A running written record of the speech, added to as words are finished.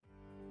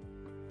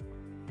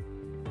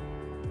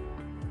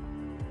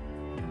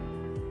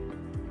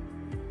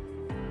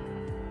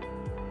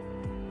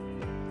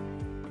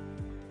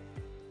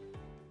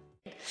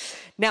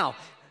Now,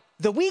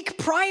 the week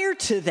prior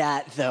to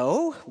that,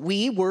 though,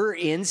 we were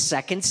in 2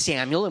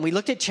 Samuel, and we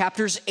looked at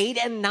chapters 8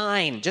 and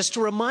 9, just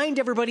to remind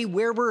everybody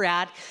where we're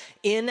at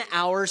in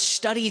our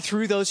study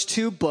through those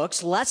two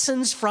books,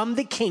 Lessons from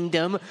the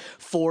Kingdom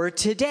for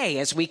today,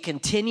 as we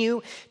continue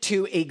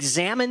to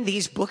examine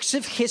these books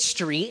of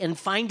history and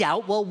find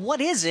out, well, what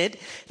is it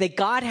that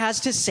God has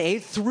to say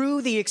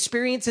through the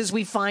experiences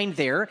we find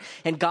there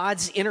and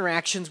God's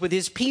interactions with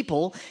his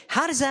people?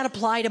 How does that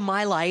apply to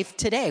my life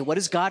today? What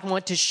does God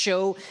want to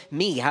show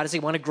me? How does he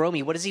want to grow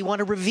me? What does he want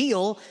to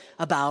reveal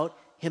about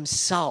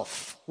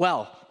himself?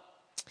 Well,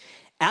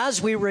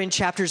 as we were in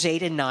chapters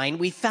 8 and 9,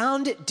 we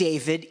found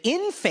David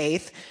in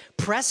faith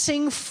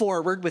pressing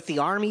forward with the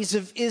armies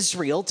of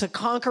Israel to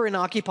conquer and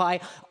occupy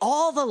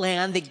all the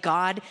land that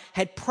God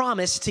had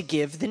promised to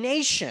give the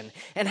nation.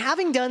 And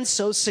having done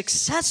so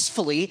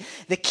successfully,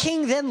 the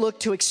king then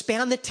looked to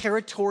expand the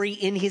territory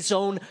in his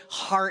own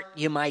heart,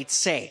 you might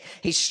say.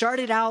 He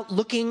started out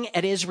looking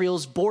at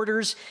Israel's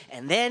borders,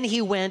 and then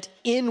he went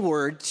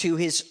inward to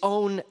his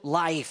own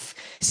life,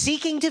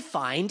 seeking to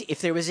find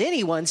if there was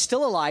anyone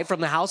still alive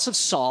from the house of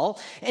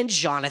Saul and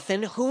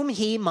Jonathan whom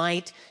he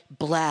might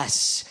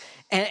bless.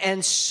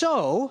 And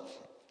so,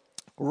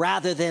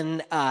 rather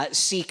than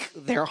seek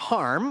their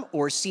harm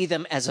or see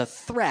them as a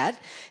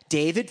threat,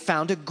 David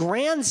found a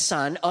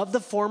grandson of the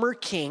former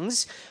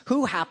kings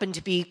who happened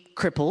to be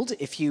crippled.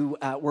 If you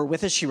were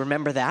with us, you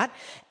remember that.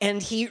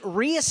 And he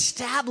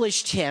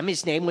reestablished him,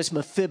 his name was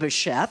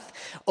Mephibosheth,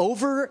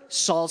 over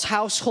Saul's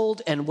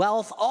household and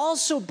wealth,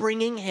 also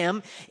bringing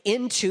him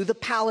into the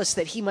palace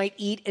that he might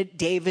eat at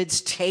David's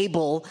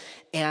table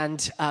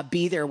and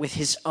be there with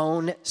his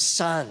own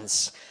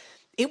sons.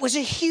 It was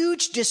a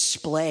huge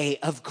display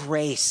of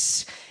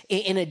grace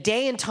in a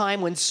day and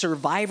time when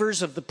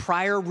survivors of the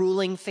prior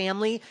ruling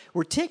family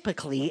were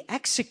typically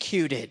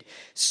executed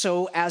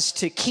so as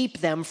to keep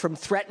them from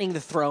threatening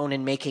the throne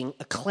and making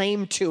a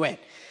claim to it.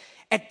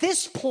 At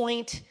this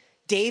point,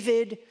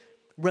 David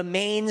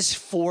remains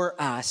for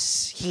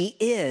us. He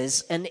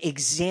is an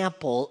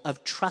example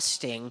of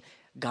trusting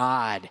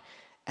God,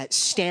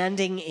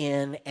 standing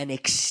in and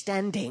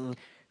extending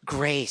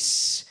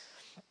grace.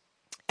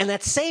 And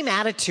that same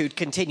attitude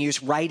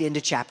continues right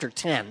into chapter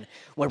 10,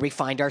 where we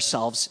find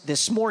ourselves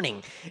this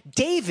morning.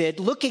 David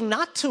looking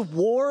not to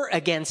war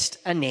against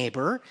a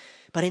neighbor,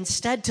 but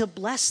instead to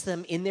bless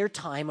them in their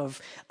time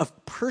of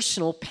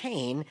personal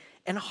pain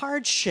and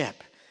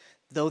hardship.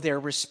 Though their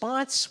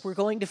response, we're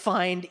going to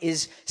find,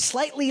 is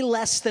slightly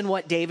less than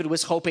what David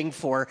was hoping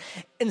for.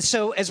 And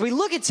so as we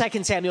look at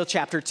 2 Samuel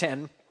chapter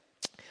 10,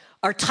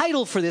 our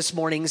title for this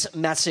morning's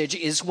message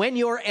is When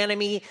Your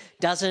Enemy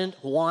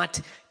Doesn't Want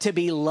to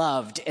Be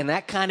Loved. And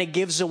that kind of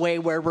gives away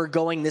where we're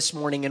going this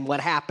morning and what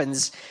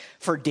happens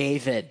for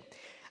David.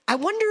 I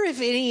wonder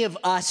if any of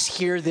us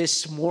here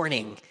this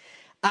morning,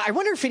 I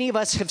wonder if any of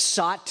us have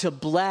sought to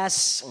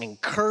bless,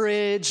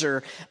 encourage,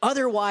 or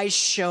otherwise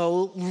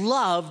show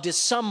love to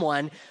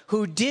someone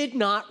who did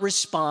not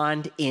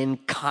respond in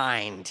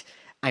kind.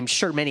 I'm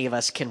sure many of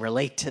us can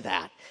relate to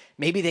that.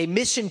 Maybe they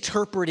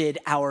misinterpreted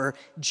our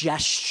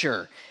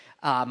gesture,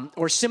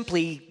 or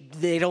simply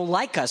they don't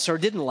like us or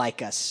didn't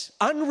like us.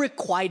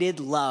 Unrequited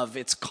love,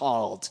 it's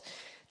called.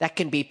 That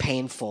can be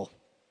painful.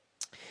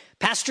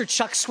 Pastor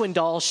Chuck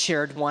Swindoll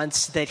shared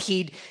once that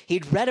he'd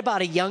read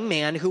about a young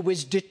man who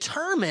was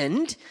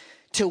determined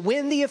to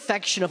win the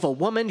affection of a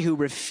woman who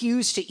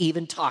refused to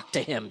even talk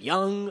to him.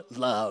 Young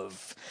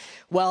love.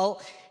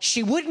 Well,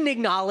 she wouldn't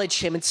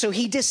acknowledge him, and so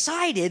he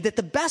decided that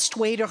the best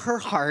way to her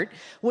heart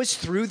was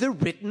through the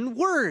written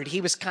word. He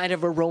was kind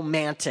of a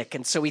romantic,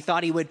 and so he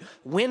thought he would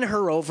win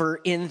her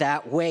over in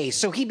that way.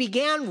 So he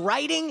began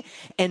writing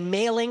and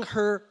mailing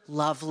her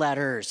love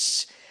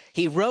letters.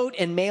 He wrote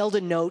and mailed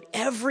a note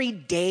every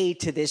day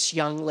to this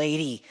young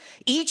lady.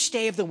 Each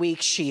day of the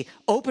week, she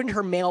opened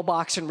her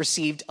mailbox and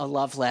received a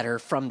love letter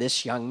from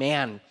this young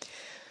man.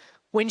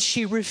 When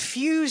she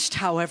refused,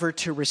 however,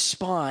 to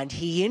respond,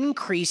 he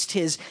increased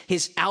his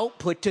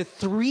output to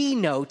 3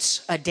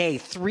 notes a day,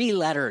 3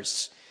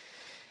 letters.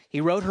 He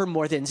wrote her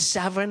more than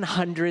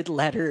 700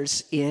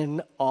 letters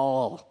in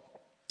all.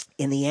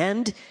 In the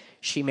end,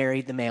 she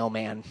married the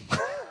mailman.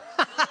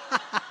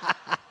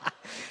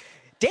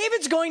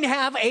 David's going to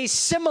have a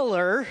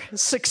similar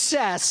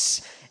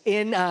success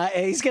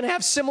he's going to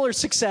have similar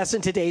success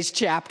in today's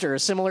chapter, a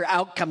similar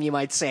outcome, you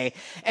might say.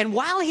 And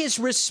while his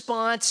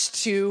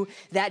response to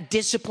that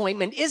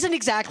disappointment isn't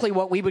exactly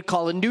what we would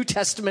call a New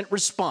Testament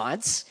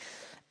response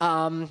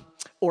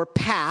or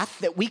path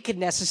that we could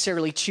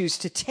necessarily choose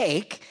to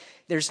take,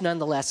 there's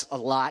nonetheless a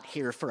lot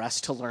here for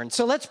us to learn.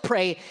 So let's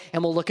pray,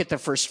 and we'll look at the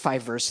first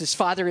 5 verses.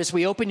 Father, as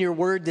we open your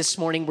word this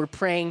morning, we're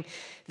praying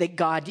that,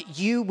 God,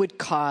 you would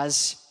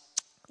cause,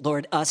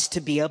 Lord, us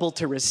to be able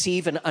to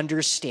receive and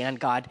understand,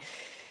 God.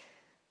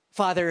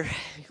 Father,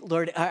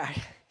 Lord,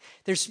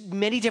 there's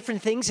many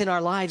different things in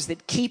our lives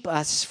that keep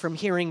us from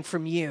hearing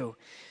from you.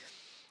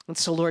 And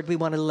so, Lord, we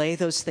want to lay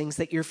those things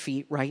at your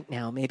feet right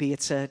now. Maybe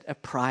it's a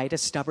pride, a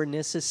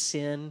stubbornness, a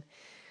sin.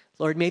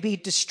 Lord, maybe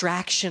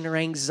distraction or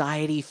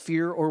anxiety,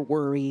 fear or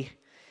worry.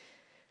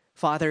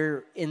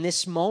 Father, in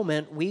this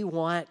moment, we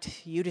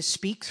want you to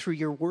speak through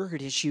your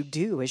word as you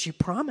do, as you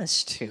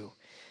promised to.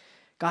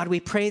 God, we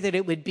pray that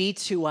it would be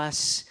to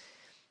us,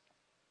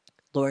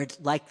 Lord,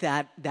 like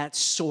that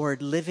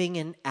sword, living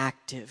and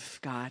active,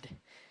 God,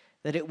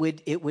 that it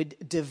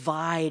would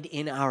divide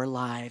in our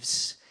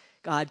lives,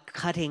 God,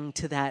 cutting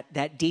to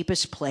that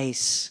deepest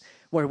place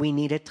where we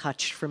need a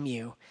touch from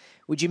you.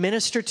 Would you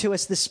minister to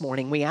us this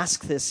morning? We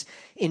ask this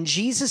in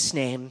Jesus'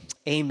 name,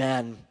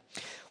 amen.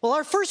 Well,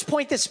 our first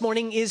point this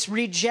morning is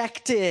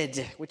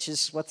rejected, which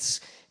is what's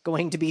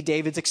going to be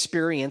David's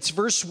experience.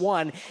 Verse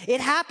 1,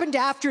 it happened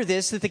after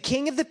this that the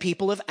king of the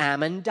people of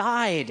Ammon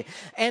died,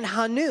 and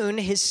Hanun,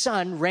 his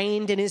son,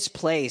 reigned in his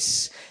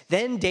place.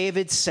 Then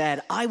David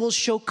said, I will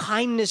show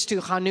kindness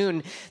to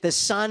Hanun, the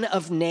son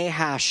of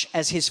Nahash,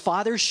 as his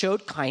father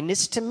showed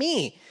kindness to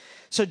me.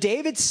 So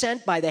David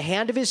sent by the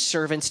hand of his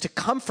servants to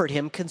comfort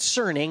him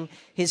concerning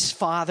his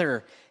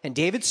father. And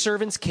David's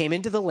servants came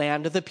into the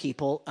land of the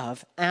people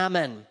of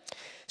Ammon.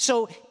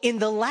 So in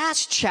the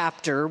last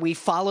chapter, we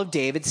followed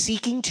David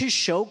seeking to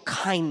show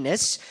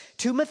kindness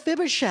to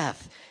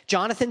Mephibosheth,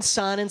 Jonathan's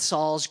son and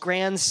Saul's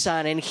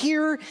grandson. And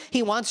here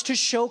he wants to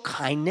show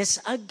kindness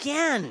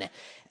again,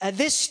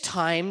 this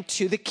time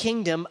to the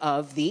kingdom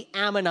of the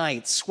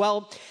Ammonites.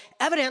 Well,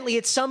 evidently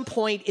at some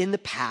point in the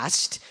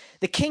past,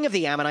 the king of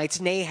the Ammonites,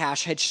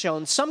 Nahash, had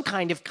shown some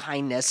kind of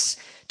kindness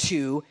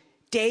to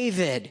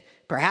David.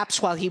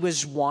 Perhaps while he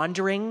was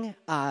wandering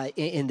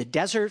in the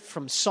desert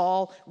from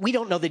Saul. We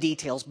don't know the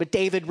details, but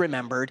David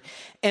remembered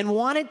and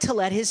wanted to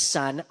let his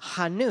son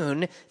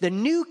Hanun, the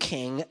new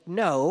king,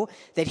 know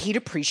that he'd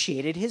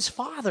appreciated his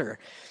father.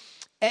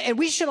 And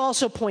we should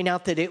also point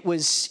out that it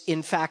was,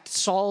 in fact,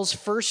 Saul's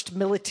first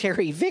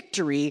military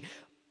victory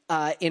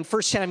in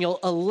 1 Samuel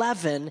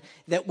 11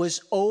 that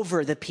was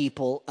over the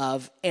people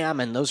of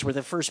Ammon. Those were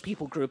the first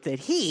people group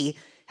that he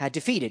had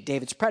defeated,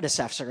 David's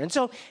predecessor. And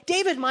so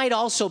David might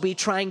also be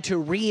trying to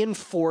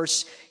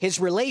reinforce his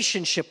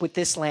relationship with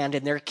this land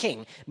and their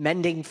king,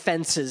 mending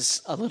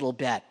fences a little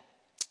bit.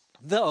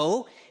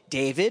 Though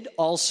David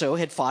also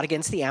had fought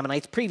against the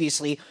Ammonites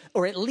previously,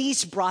 or at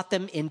least brought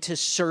them into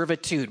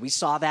servitude. We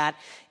saw that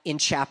in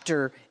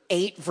chapter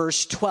 8,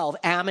 verse 12.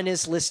 Ammon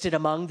is listed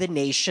among the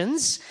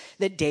nations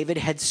that David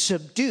had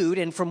subdued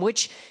and from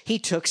which he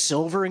took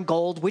silver and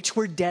gold, which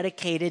were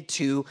dedicated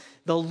to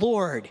the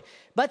Lord.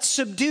 But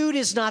subdued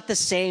is not the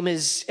same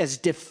as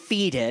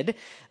defeated.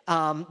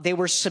 They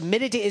were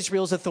submitted to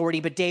Israel's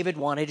authority, but David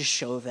wanted to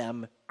show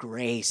them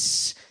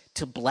grace,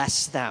 to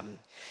bless them.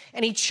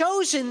 And he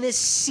chose in this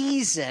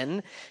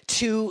season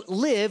to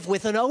live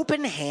with an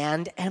open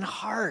hand and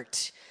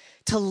heart,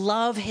 to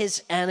love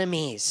his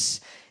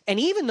enemies. And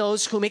even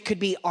those whom it could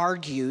be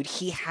argued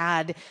he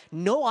had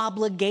no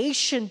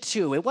obligation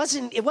to. It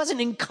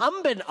wasn't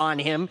incumbent on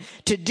him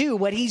to do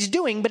what he's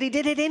doing, but he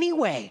did it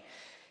anyway.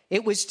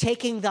 It was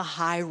taking the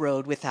high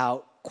road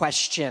without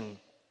question.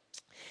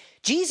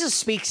 Jesus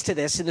speaks to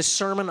this in the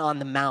Sermon on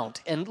the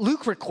Mount, and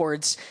Luke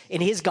records in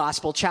his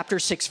gospel, chapter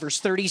 6, verse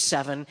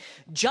 37,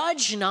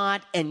 judge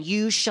not, and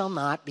you shall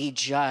not be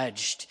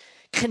judged.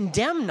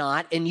 Condemn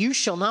not, and you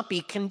shall not be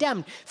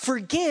condemned.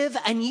 Forgive,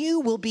 and you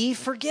will be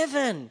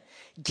forgiven.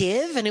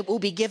 Give, and it will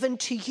be given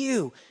to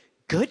you.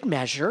 Good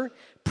measure,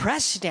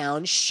 pressed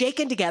down,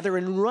 shaken together,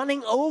 and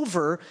running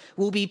over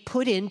will be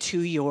put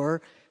into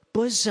your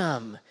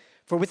bosom.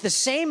 For with the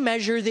same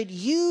measure that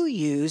you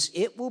use,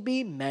 it will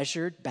be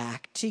measured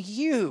back to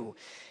you.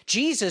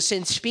 Jesus,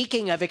 in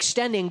speaking of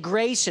extending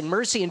grace and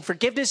mercy and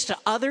forgiveness to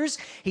others,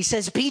 he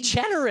says, be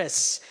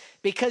generous,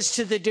 because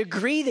to the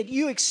degree that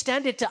you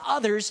extend it to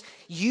others,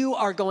 you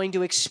are going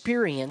to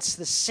experience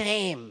the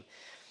same.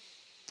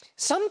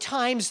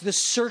 Sometimes the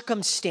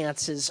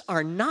circumstances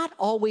are not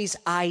always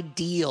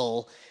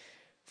ideal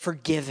for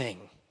giving.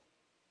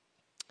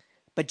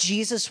 But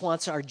Jesus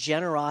wants our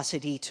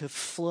generosity to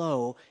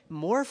flow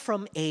more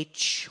from a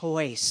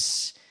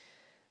choice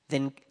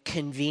than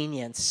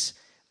convenience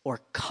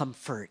or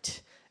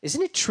comfort.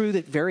 Isn't it true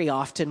that very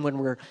often when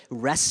we're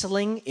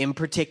wrestling, in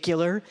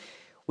particular,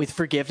 with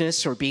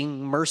forgiveness or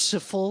being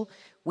merciful,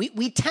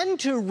 we tend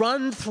to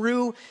run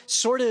through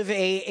sort of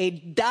a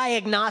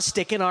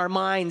diagnostic in our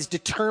minds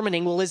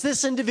determining, well, is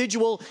this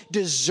individual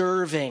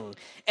deserving?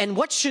 And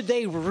what should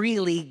they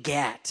really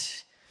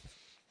get?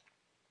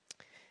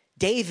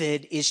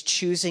 David is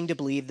choosing to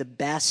believe the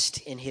best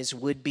in his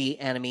would-be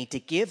enemy, to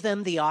give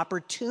them the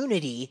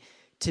opportunity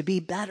to be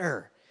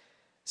better.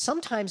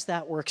 Sometimes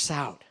that works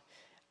out.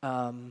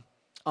 On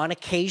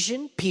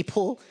occasion,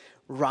 people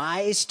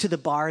rise to the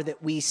bar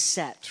that we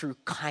set through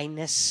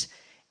kindness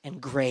and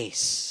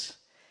grace.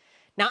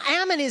 Now,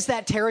 Ammon is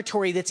that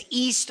territory that's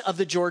east of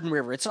the Jordan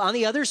River. It's on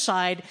the other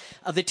side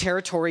of the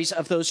territories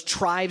of those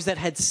tribes that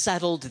had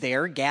settled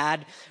there,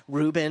 Gad,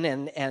 Reuben,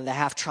 and the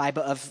half-tribe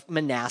of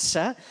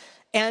Manasseh.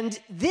 And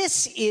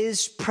this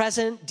is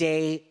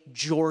present-day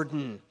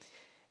Jordan.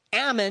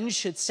 Ammon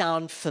should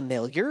sound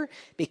familiar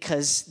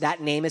because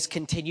that name has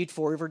continued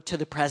forward to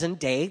the present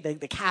day.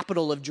 The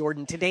capital of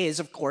Jordan today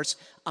is, of course,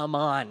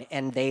 Amman,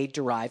 and they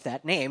derive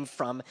that name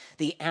from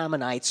the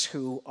Ammonites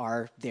who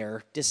are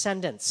their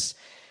descendants,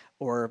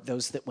 or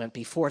those that went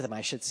before them,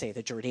 I should say.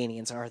 The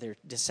Jordanians are their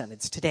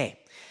descendants today.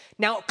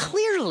 Now,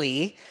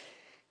 clearly,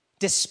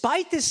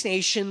 despite this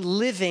nation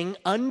living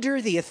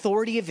under the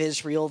authority of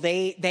Israel,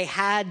 they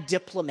had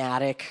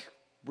diplomatic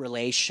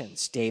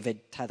relations. David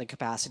had the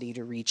capacity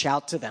to reach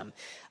out to them.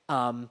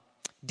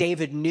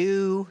 David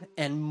knew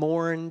and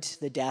mourned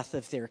the death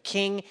of their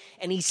king,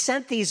 and he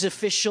sent these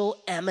official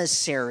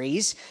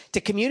emissaries to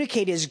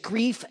communicate his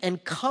grief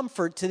and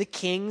comfort to the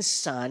king's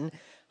son,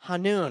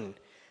 Hanun.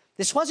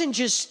 This wasn't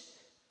just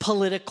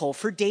political.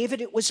 For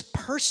David, it was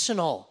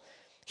personal.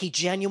 He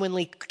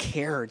genuinely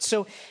cared.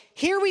 So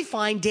here we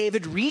find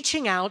David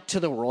reaching out to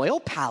the royal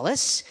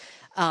palace,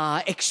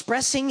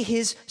 expressing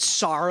his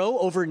sorrow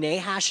over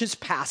Nahash's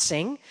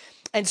passing.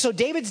 And so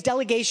David's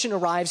delegation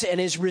arrives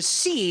and is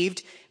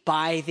received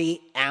by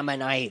the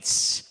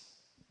Ammonites,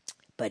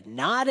 but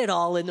not at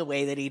all in the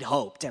way that he'd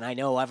hoped. And I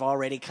know I've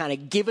already kind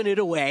of given it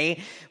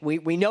away.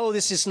 We know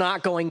this is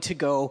not going to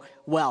go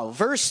well.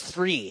 Verse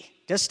 3,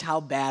 just how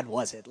bad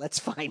was it? Let's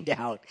find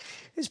out.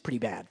 It was pretty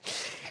bad.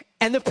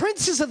 And the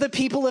princes of the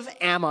people of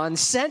Ammon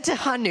sent to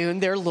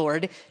Hanun, their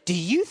lord, "Do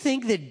you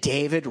think that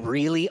David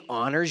really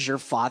honors your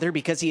father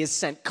because he has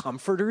sent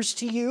comforters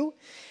to you?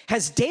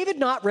 Has David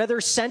not rather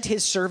sent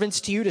his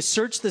servants to you to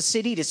search the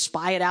city, to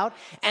spy it out,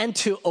 and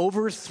to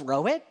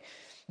overthrow it?"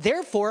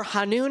 Therefore,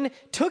 Hanun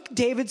took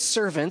David's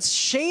servants,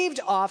 shaved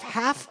off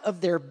half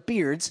of their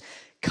beards,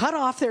 cut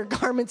off their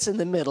garments in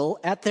the middle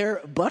at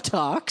their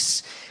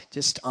buttocks,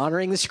 just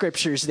honoring the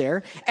scriptures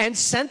there, and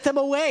sent them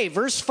away.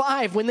 Verse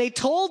 5, when they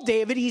told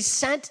David, he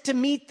sent to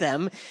meet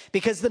them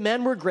because the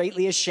men were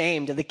greatly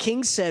ashamed. And the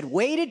king said,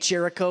 "Wait at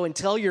Jericho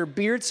until your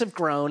beards have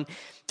grown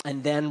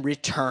and then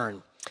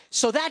return."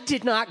 So that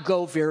did not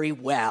go very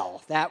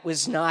well. That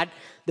was not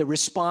the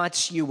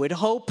response you would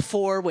hope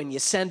for when you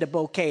send a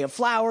bouquet of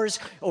flowers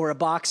or a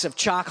box of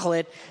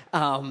chocolate.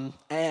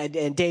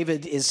 And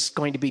David is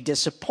going to be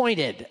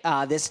disappointed.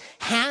 This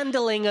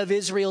handling of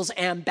Israel's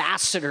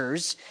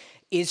ambassadors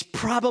is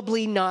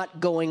probably not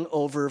going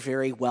over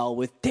very well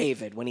with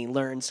David when he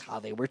learns how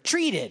they were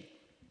treated.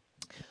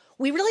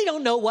 We really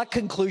don't know what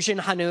conclusion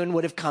Hanun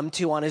would have come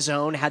to on his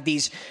own had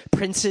these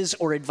princes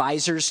or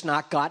advisors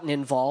not gotten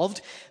involved,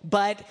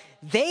 but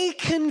they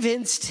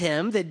convinced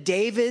him that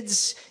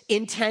David's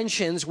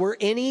intentions were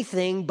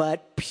anything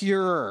but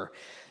pure,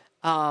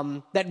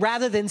 that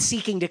rather than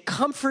seeking to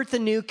comfort the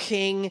new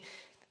king,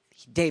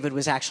 David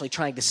was actually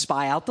trying to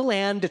spy out the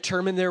land,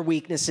 determine their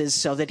weaknesses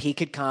so that he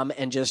could come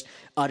and just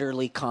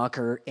utterly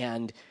conquer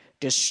and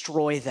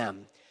destroy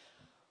them.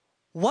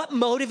 What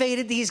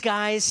motivated these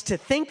guys to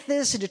think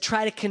this and to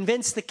try to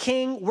convince the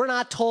king? We're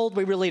not told.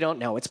 We really don't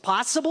know. It's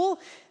possible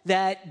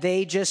that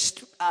they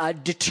just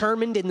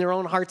determined in their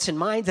own hearts and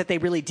minds that they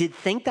really did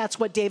think that's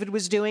what David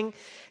was doing.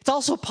 It's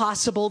also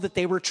possible that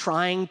they were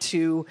trying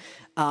to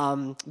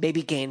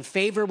maybe gain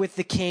favor with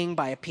the king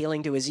by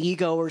appealing to his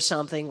ego or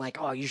something, like,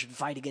 oh, you should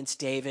fight against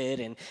David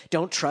and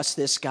don't trust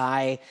this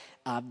guy,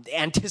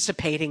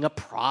 anticipating a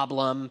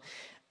problem,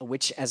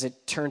 which, as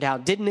it turned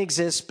out, didn't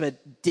exist,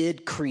 but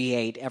did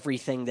create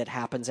everything that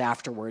happens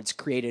afterwards,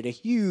 created a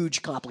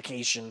huge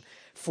complication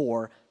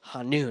for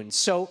Hanun.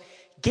 So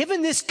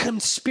given this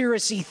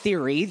conspiracy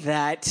theory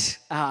that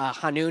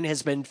Hanun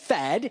has been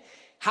fed,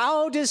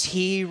 how does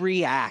he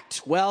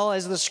react? Well,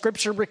 as the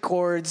scripture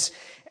records,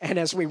 and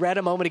as we read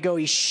a moment ago,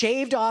 he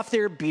shaved off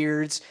their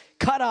beards,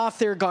 cut off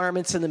their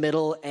garments in the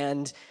middle,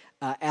 and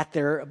at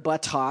their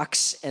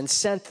buttocks, and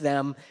sent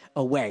them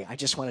away. I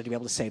just wanted to be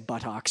able to say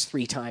buttocks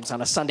 3 times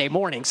on a Sunday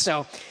morning.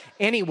 So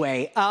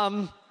anyway,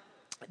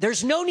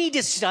 there's no need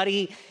to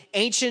study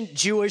ancient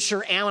Jewish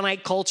or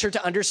Ammonite culture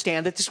to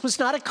understand that this was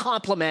not a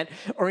compliment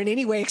or in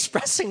any way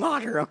expressing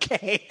honor,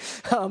 okay?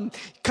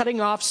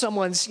 Cutting off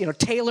someone's,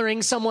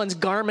 tailoring someone's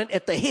garment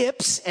at the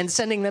hips and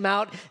sending them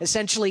out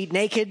essentially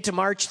naked to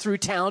march through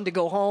town to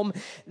go home.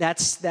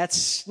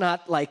 That's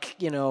not like,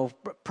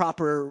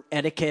 proper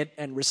etiquette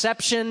and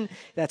reception.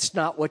 That's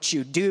not what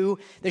you do.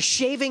 The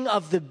shaving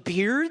of the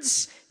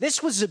beards,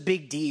 this was a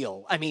big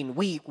deal. I mean,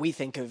 we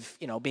think of,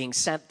 being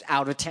sent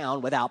out of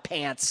town without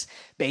pants,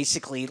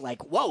 basically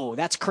like, whoa,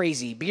 that's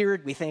crazy.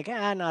 Beard, we think,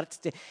 not.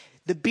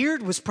 The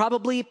beard was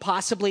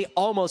possibly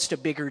almost a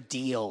bigger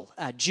deal.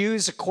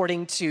 Jews,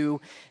 according to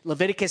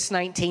Leviticus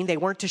 19, they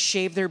weren't to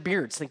shave their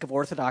beards. Think of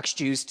Orthodox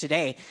Jews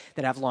today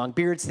that have long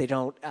beards. They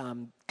don't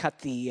cut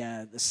the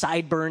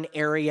sideburn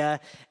area,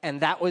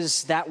 and that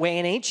was that way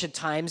in ancient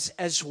times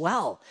as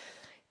well.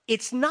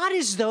 It's not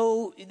as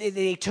though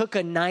they took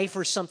a knife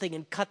or something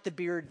and cut the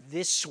beard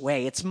this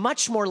way. It's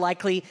much more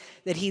likely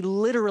that he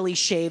literally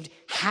shaved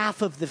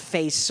half of the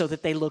face so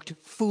that they looked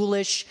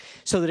foolish,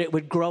 so that it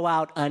would grow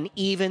out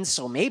uneven,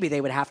 so maybe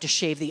they would have to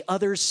shave the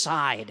other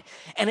side.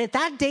 And at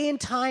that day and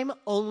time,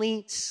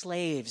 only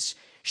slaves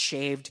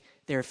shaved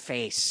their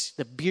face.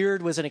 The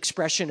beard was an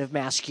expression of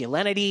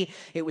masculinity.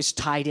 It was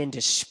tied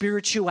into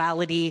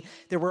spirituality.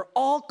 There were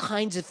all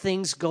kinds of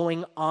things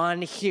going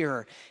on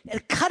here.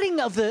 The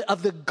cutting of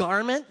the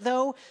garment,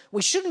 though,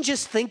 we shouldn't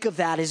just think of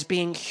that as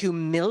being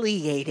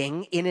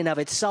humiliating in and of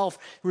itself.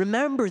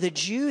 Remember, the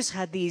Jews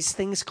had these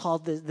things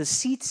called the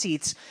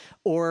tzitzits,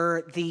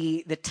 or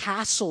the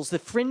tassels, the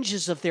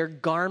fringes of their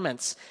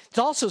garments. It's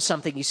also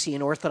something you see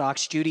in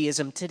Orthodox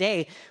Judaism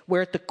today,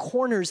 where at the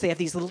corners they have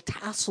these little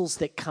tassels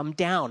that come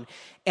down.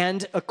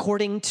 And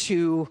according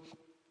to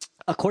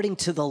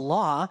the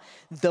law,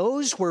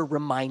 those were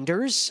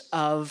reminders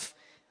of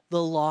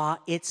the law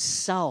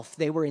itself.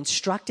 They were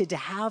instructed to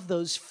have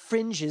those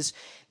fringes,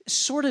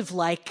 sort of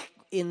like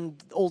in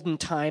olden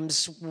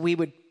times, we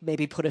would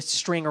maybe put a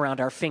string around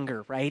our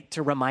finger, right,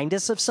 to remind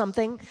us of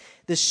something.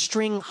 The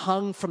string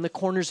hung from the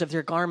corners of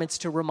their garments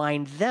to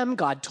remind them,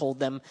 God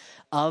told them,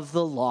 of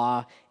the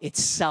law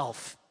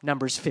itself.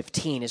 Numbers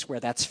 15 is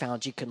where that's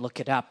found. You can look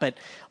it up. But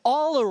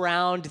all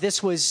around,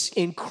 this was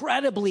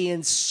incredibly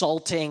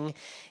insulting,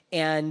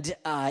 and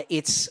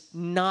it's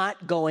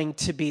not going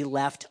to be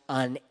left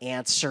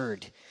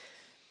unanswered.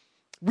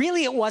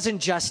 Really, it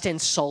wasn't just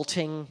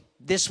insulting.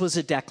 This was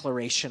a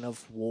declaration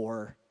of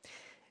war.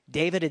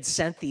 David had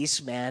sent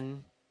these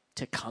men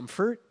to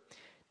comfort,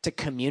 to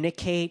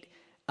communicate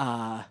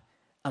a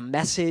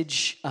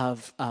message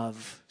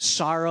of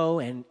sorrow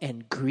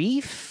and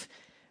grief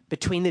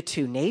between the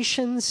two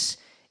nations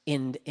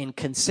in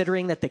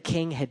considering that the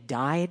king had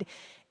died,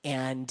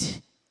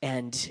 and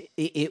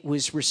it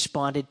was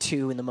responded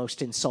to in the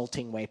most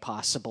insulting way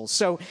possible.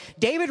 So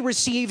David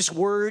receives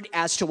word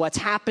as to what's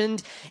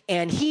happened,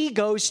 and he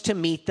goes to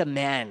meet the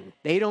men.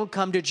 They don't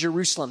come to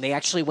Jerusalem. They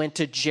actually went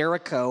to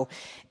Jericho,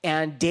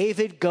 and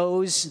David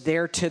goes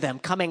there to them,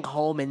 coming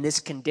home in this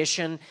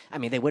condition. I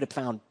mean, they would have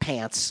found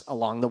pants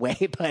along the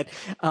way, but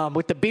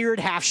with the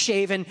beard half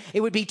shaven, it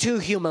would be too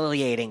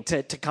humiliating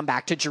to come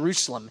back to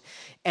Jerusalem.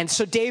 And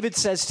so David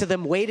says to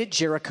them, wait at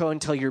Jericho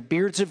until your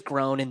beards have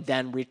grown and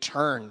then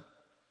return.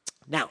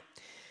 Now,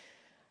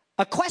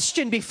 a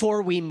question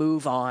before we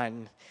move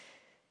on.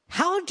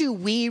 How do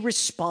we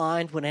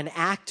respond when an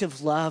act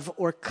of love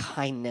or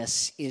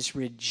kindness is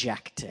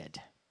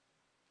rejected?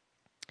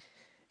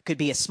 It could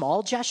be a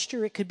small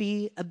gesture. It could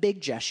be a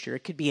big gesture.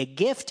 It could be a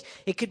gift.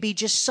 It could be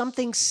just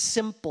something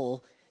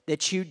simple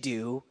that you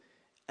do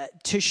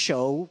to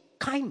show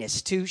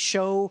kindness, to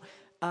show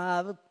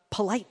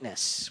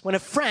politeness. When a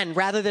friend,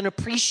 rather than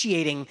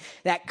appreciating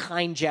that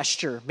kind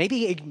gesture,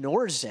 maybe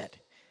ignores it.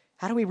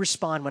 How do we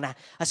respond when a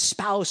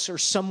spouse or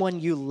someone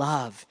you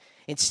love,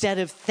 instead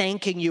of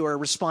thanking you or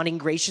responding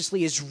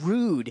graciously, is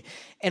rude?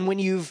 And when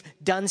you've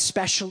done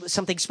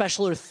something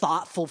special or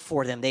thoughtful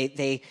for them,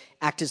 they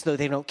act as though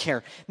they don't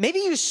care. Maybe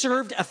you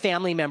served a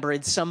family member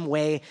in some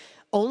way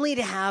only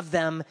to have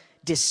them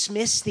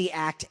dismiss the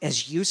act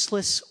as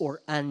useless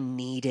or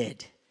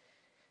unneeded.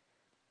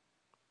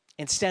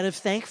 Instead of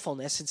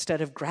thankfulness,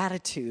 instead of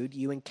gratitude,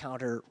 you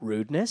encounter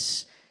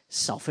rudeness,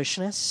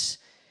 selfishness,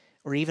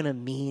 or even a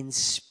mean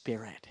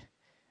spirit.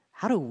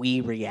 How do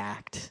we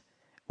react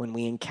when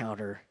we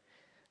encounter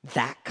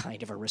that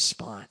kind of a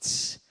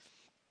response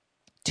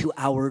to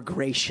our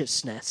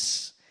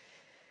graciousness?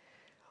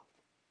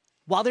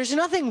 While there's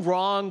nothing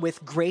wrong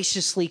with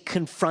graciously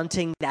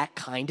confronting that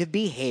kind of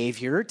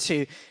behavior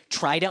to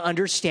try to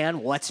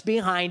understand what's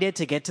behind it,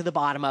 to get to the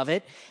bottom of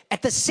it,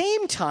 at the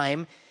same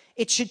time,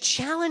 it should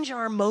challenge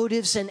our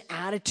motives and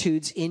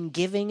attitudes in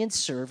giving and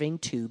serving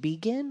to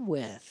begin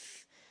with.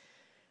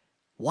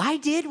 Why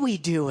did we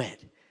do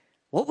it?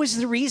 What was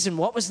the reason?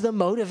 What was the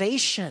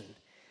motivation?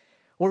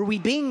 Were we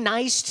being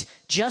nice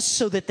just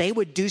so that they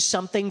would do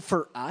something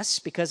for us?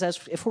 Because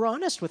if we're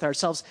honest with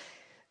ourselves,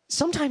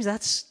 sometimes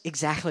that's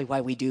exactly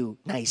why we do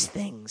nice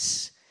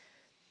things.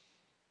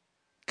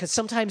 Because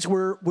sometimes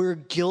we're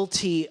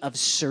guilty of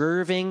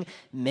serving,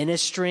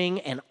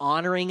 ministering, and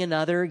honoring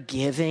another,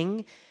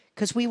 giving,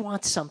 because we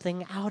want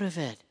something out of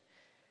it.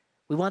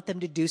 We want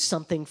them to do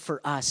something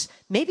for us.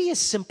 Maybe as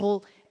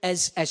simple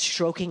as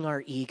stroking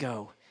our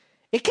ego.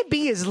 It could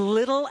be as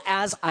little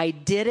as I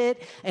did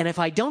it, and if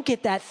I don't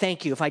get that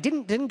thank you, if I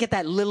didn't get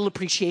that little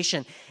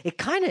appreciation, it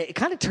kind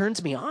of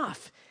turns me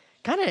off.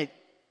 Kind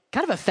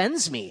of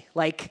offends me.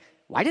 Like,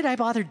 why did I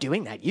bother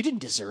doing that? You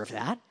didn't deserve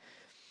that.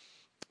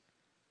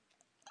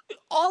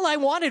 All I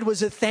wanted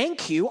was a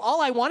thank you.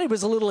 All I wanted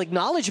was a little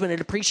acknowledgement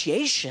and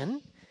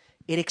appreciation.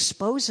 It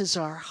exposes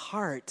our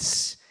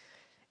hearts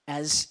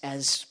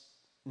as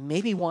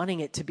maybe wanting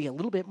it to be a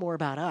little bit more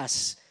about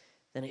us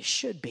than it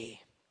should be.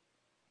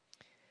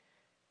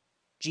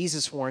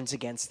 Jesus warns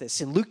against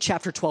this. In Luke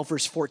chapter 12,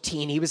 verse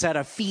 14, he was at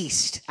a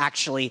feast,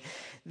 actually,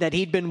 that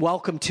he'd been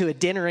welcomed to a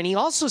dinner, and he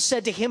also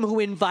said to him who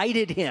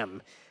invited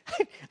him,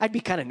 I'd be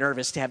kind of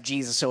nervous to have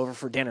Jesus over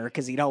for dinner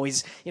because he'd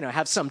always,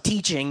 have some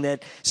teaching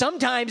that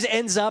sometimes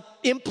ends up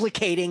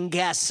implicating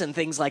guests and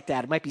things like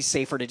that. It might be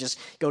safer to just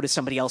go to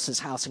somebody else's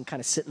house and kind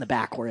of sit in the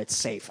back where it's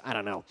safe. I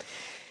don't know.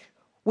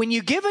 When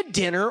you give a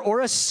dinner or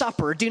a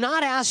supper, do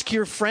not ask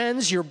your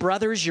friends, your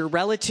brothers, your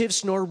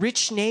relatives, nor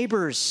rich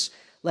neighbors,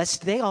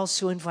 lest they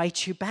also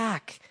invite you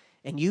back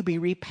and you be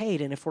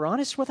repaid. And if we're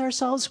honest with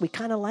ourselves, we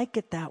kind of like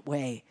it that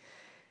way.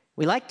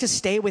 We like to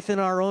stay within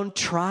our own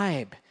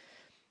tribe.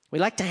 We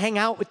like to hang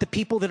out with the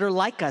people that are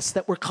like us,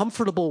 that we're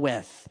comfortable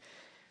with.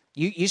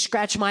 You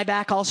scratch my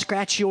back, I'll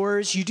scratch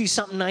yours. You do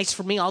something nice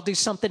for me, I'll do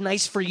something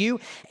nice for you.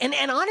 And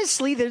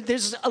honestly,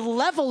 there's a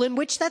level in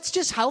which that's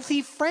just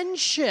healthy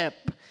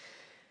friendship.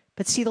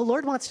 But see, the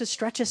Lord wants to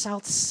stretch us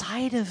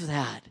outside of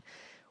that,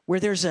 where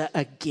there's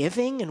a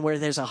giving and where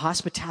there's a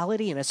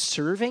hospitality and a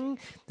serving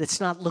that's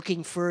not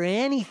looking for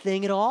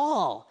anything at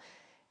all.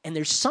 And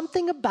there's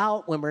something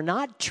about when we're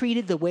not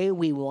treated the way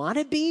we want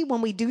to be, when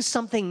we do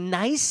something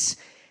nice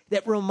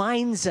that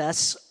reminds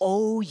us,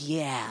 oh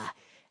yeah,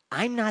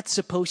 I'm not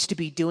supposed to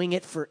be doing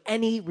it for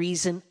any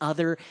reason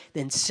other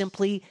than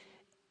simply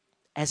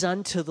as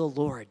unto the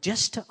Lord,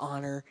 just to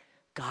honor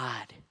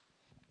God.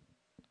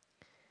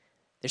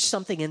 There's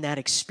something in that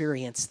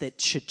experience that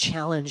should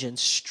challenge and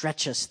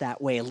stretch us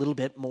that way a little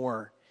bit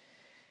more.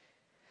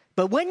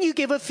 But when you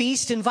give a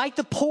feast, invite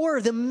the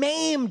poor, the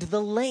maimed,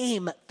 the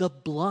lame, the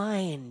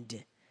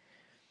blind,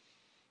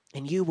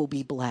 and you will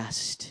be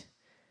blessed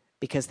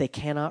because they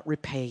cannot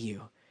repay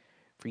you.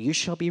 For you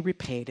shall be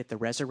repaid at the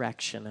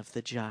resurrection of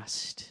the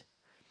just.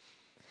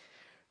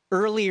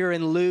 Earlier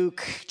in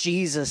Luke,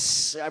 he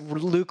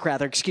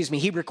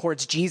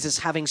records Jesus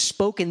having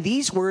spoken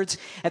these words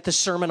at the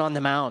Sermon on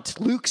the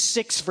Mount. Luke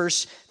 6,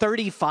 verse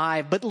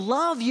 35, but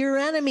love your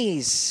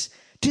enemies,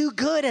 do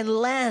good and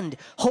lend,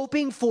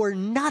 hoping for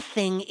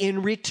nothing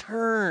in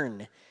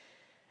return.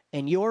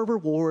 And your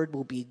reward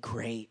will be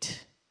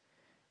great,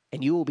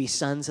 and you will be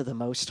sons of the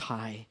Most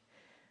High.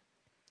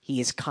 He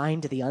is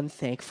kind to the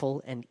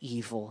unthankful and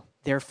evil.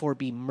 Therefore,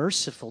 be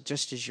merciful,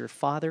 just as your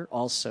Father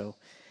also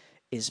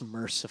is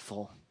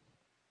merciful.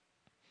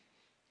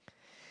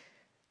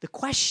 The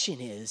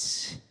question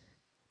is,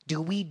 do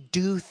we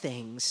do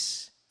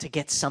things to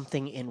get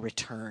something in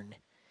return?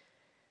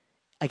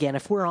 Again,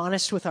 if we're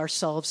honest with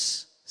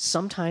ourselves,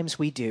 sometimes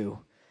we do,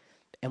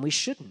 and we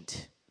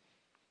shouldn't.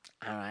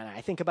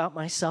 I think about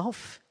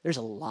myself. There's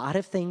a lot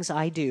of things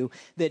I do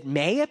that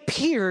may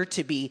appear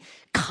to be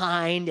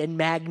kind and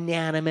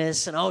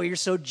magnanimous and, oh, you're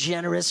so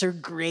generous or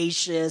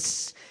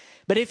gracious.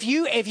 But if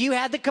you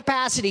had the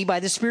capacity by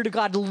the Spirit of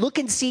God to look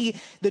and see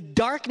the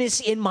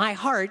darkness in my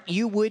heart,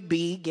 you would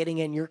be getting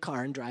in your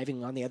car and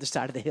driving on the other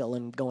side of the hill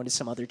and going to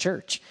some other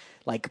church.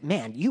 Like,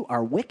 man, you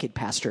are wicked,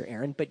 Pastor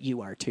Aaron, but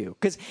you are too.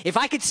 Because if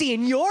I could see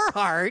in your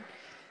heart,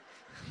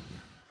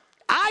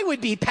 I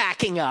would be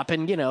packing up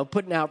and,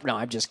 putting out. No,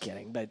 I'm just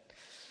kidding. But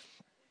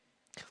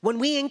when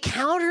we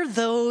encounter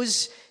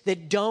those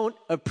that don't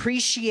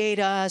appreciate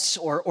us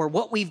or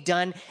what we've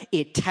done,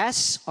 it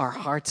tests our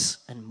hearts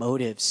and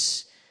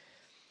motives.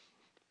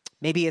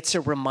 Maybe it's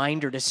a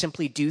reminder to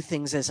simply do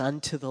things as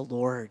unto the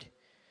Lord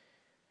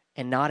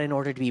and not in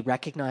order to be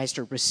recognized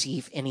or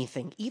receive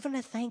anything, even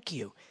a thank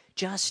you.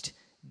 Just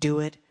do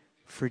it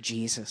for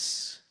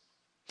Jesus.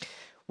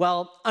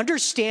 Well,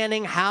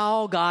 understanding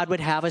how God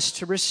would have us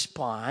to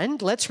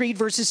respond, let's read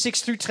verses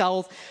 6 through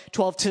 12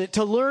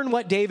 to learn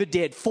what David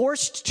did.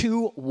 Forced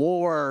to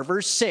war.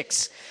 Verse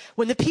 6,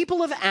 when the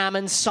people of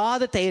Ammon saw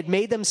that they had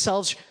made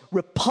themselves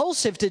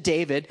repulsive to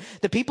David,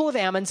 the people of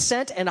Ammon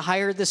sent and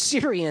hired the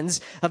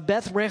Syrians of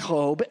Beth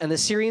Rehob and the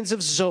Syrians of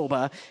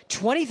Zobah,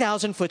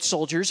 20,000 foot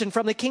soldiers, and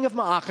from the king of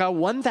Maacah,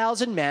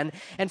 1,000 men,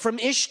 and from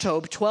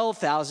Ishtob,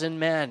 12,000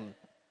 men.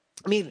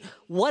 I mean,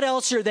 what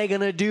else are they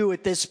going to do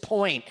at this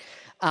point?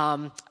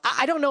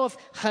 I don't know if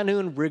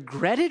Hanun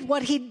regretted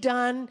what he'd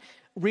done,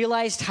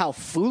 realized how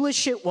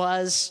foolish it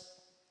was,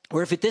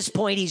 or if at this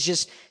point he's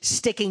just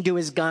sticking to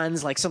his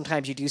guns. Like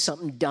sometimes you do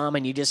something dumb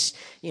and you just,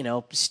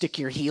 stick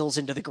your heels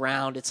into the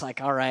ground. It's like,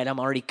 all right, I'm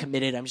already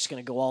committed. I'm just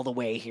going to go all the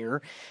way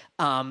here.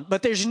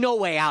 But there's no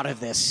way out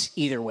of this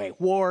either way.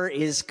 War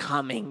is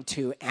coming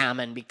to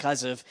Ammon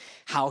because of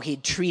how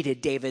he'd treated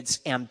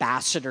David's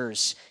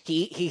ambassadors.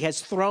 He has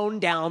thrown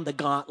down the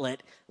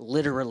gauntlet,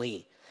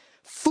 literally.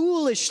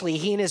 Foolishly,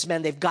 he and his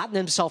men, they've gotten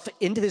themselves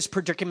into this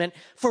predicament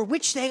for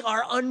which they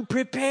are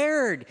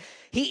unprepared.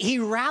 He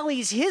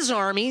rallies his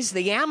armies,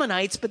 the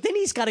Ammonites, but then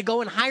he's got to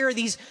go and hire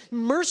these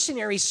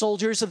mercenary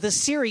soldiers of the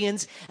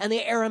Syrians and the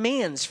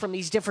Arameans from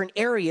these different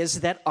areas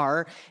that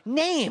are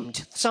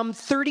named. Some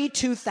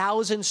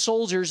 32,000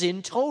 soldiers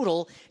in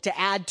total to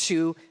add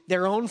to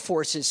their own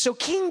forces. So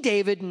King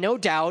David, no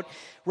doubt,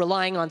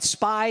 relying on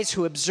spies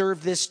who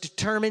observe this,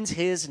 determines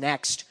his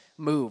next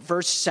move.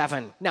 Verse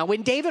 7. Now,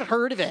 when David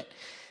heard of it,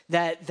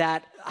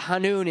 that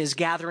Hanun is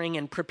gathering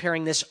and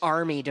preparing this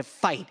army to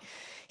fight,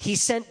 he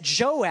sent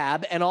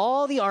Joab and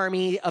all the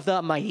army of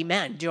the mighty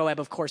men. Joab,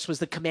 of course, was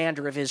the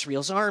commander of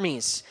Israel's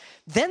armies.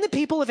 Then the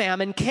people of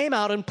Ammon came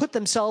out and put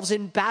themselves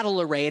in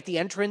battle array at the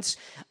entrance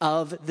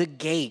of the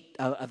gate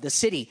of the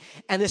city.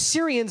 And the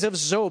Syrians of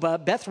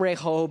Zobah, Beth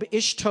Rehob,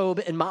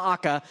 Ishtob, and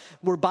Maacah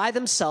were by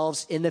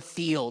themselves in the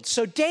field.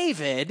 So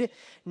David,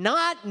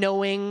 not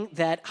knowing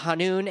that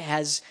Hanun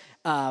has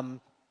so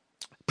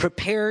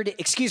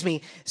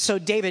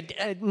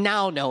David,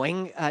 now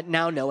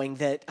knowing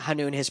that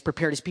Hanun has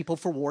prepared his people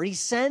for war, he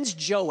sends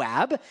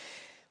Joab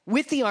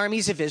with the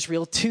armies of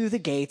Israel to the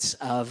gates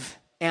of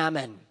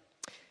Ammon.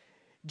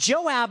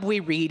 Joab, we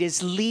read,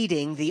 is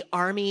leading the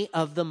army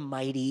of the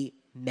mighty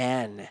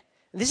men.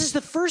 This is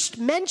the first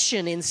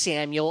mention in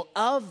Samuel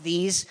of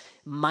these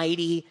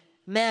mighty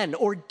men,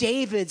 or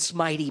David's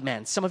mighty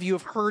men. Some of you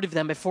have heard of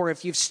them before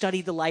if you've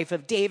studied the life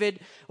of David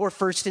or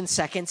 1st and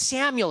 2nd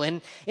Samuel.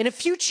 And in a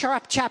few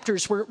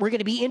chapters, we're going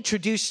to be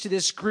introduced to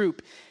this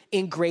group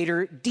in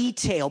greater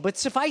detail. But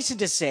suffice it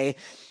to say,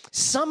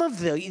 some of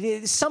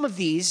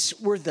these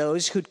were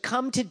those who'd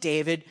come to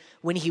David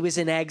when he was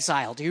in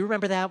exile. Do you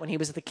remember that? When he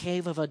was at the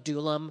cave of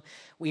Adullam,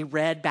 we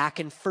read back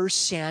in 1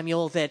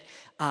 Samuel that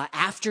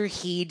after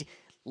he'd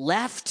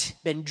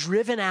been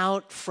driven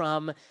out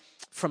from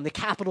the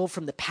capital,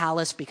 from the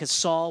palace, because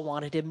Saul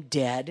wanted him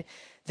dead,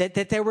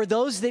 that there were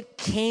those that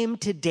came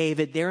to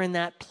David there in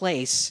that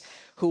place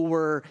who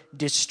were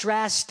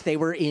distressed, they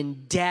were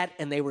in debt,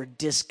 and they were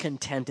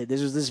discontented.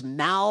 This was this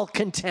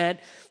malcontent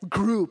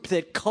group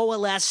that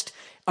coalesced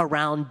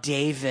around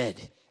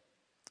David.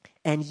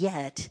 And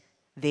yet,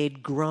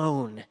 they'd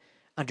grown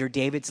under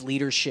David's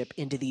leadership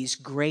into these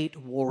great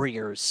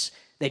warriors.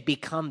 They'd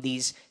become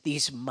these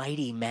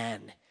mighty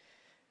men.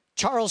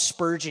 Charles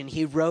Spurgeon,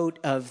 he wrote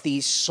of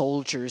these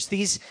soldiers.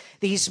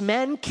 These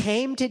men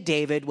came to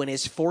David when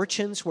his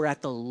fortunes were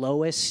at the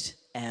lowest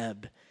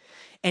ebb.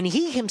 And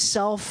he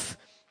himself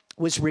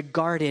was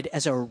regarded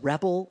as a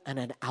rebel and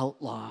an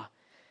outlaw.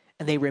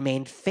 And they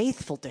remained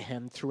faithful to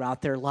him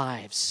throughout their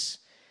lives.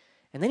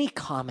 And then he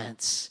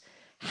comments,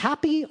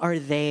 "Happy are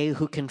they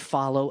who can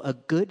follow a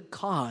good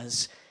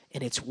cause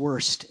in its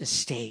worst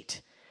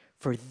estate,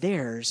 for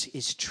theirs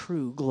is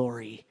true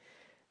glory."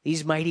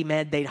 These mighty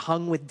men, they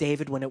hung with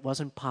David when it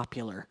wasn't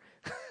popular.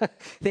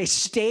 They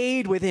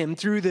stayed with him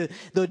through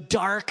the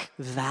dark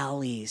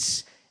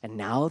valleys. And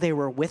now they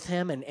were with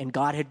him, and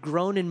God had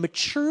grown and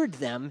matured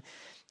them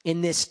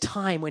in this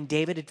time when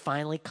David had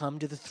finally come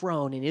to the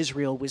throne and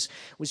Israel was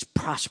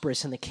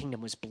prosperous and the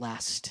kingdom was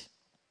blessed.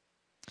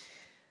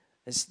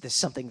 There's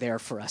something there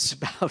for us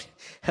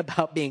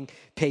about being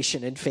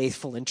patient and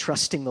faithful and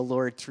trusting the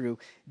Lord through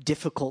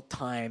difficult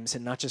times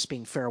and not just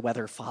being fair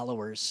weather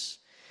followers.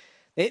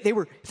 They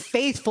were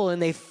faithful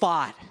and they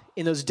fought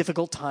in those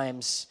difficult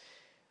times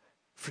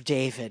for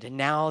David. And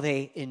now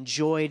they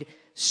enjoyed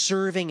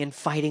serving and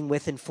fighting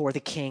with and for the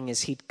king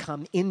as he'd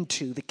come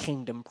into the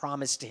kingdom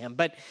promised to him.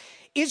 But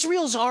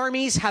Israel's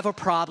armies have a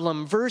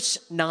problem. Verse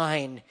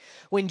 9,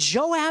 when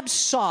Joab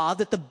saw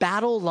that the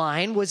battle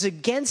line was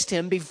against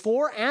him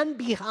before and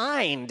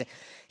behind,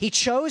 he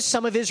chose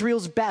some of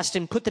Israel's best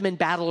and put them in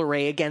battle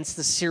array against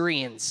the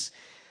Syrians.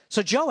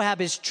 So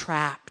Joab is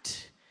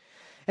trapped.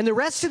 And the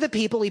rest of the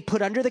people he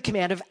put under the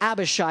command of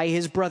Abishai,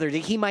 his brother, that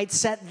he might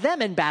set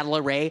them in battle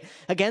array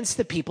against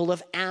the people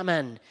of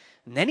Ammon.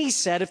 And then he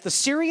said, if the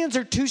Syrians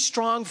are too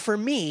strong for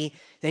me,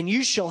 then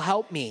you shall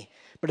help me.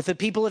 But if the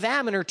people of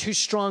Ammon are too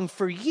strong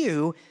for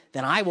you,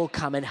 then I will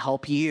come and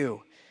help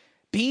you.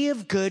 Be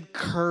of good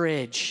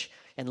courage,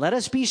 and let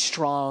us be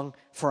strong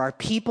for our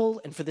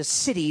people and for the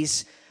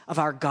cities of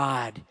our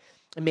God.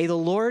 And may the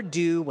Lord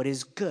do what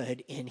is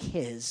good in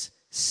his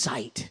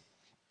sight.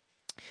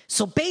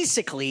 So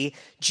basically,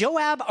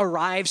 Joab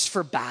arrives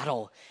for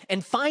battle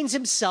and finds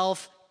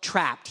himself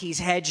trapped. He's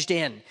hedged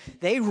in.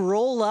 They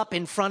roll up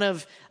in front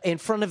of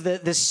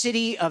the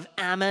city of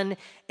Ammon,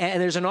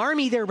 and there's an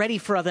army there ready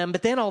for them,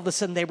 but then all of a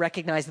sudden they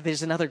recognize that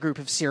there's another group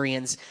of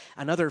Syrians,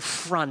 another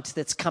front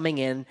that's coming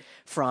in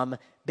from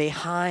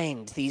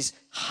behind, these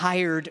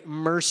hired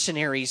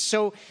mercenaries.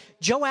 So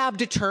Joab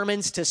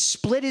determines to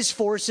split his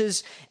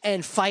forces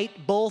and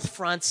fight both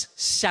fronts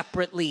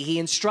separately. He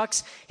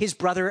instructs his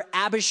brother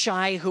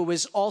Abishai, who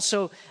was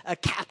also a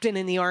captain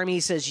in the army. He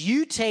says,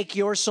 you take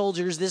your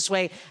soldiers this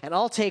way, and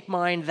I'll take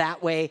mine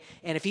that way.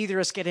 And if either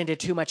of us get into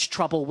too much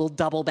trouble, we'll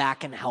double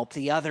back and help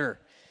the other.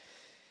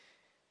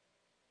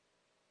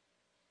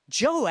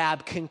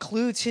 Joab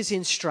concludes his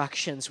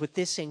instructions with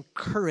this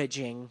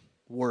encouraging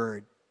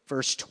word.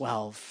 Verse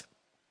 12,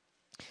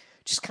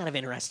 just kind of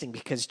interesting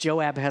because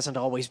Joab hasn't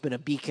always been a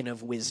beacon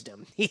of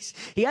wisdom.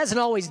 He hasn't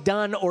always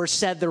done or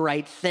said the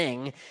right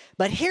thing,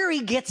 but here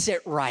he gets it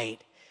right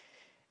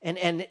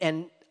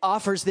and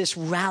offers this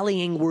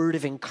rallying word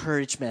of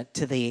encouragement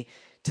to the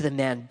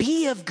men.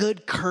 Be of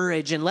good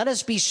courage and let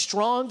us be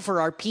strong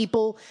for our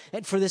people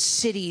and for the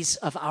cities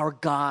of our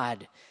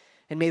God.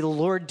 And may the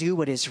Lord do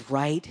what is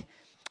right,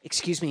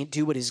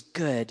 do what is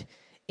good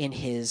in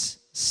his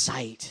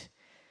sight.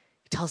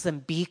 Tells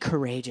them, be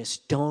courageous.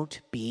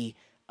 Don't be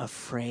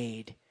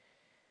afraid.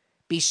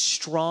 Be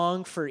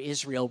strong for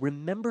Israel.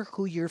 Remember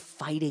who you're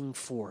fighting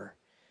for.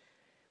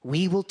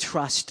 We will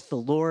trust the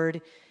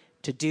Lord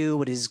to do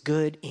what is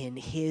good in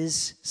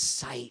his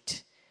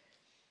sight.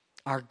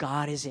 Our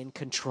God is in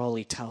control,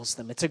 he tells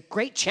them. It's a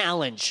great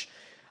challenge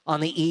on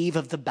the eve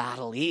of the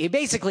battle. He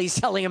basically is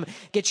telling him,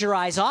 get your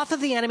eyes off of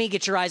the enemy,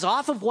 get your eyes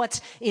off of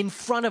what's in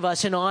front of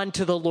us and on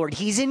to the Lord.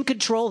 He's in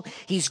control.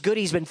 He's good.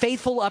 He's been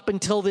faithful up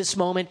until this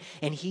moment,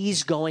 and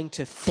he's going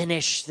to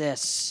finish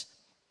this.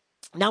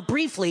 Now,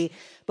 briefly,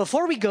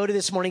 before we go to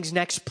this morning's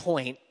next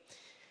point,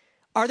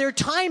 Are there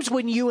times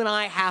when you and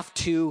I have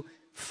to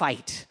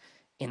fight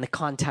in the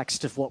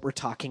context of what we're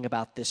talking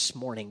about this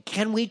morning?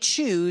 Can we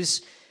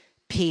choose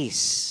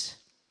peace?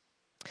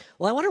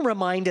 Well, I want to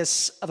remind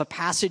us of a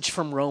passage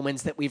from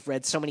Romans that we've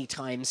read so many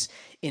times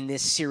in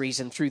this series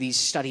and through these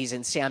studies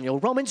in Samuel.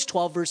 Romans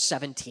 12, verse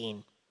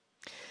 17.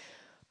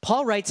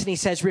 Paul writes and he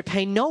says,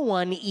 repay no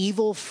one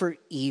evil for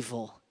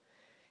evil.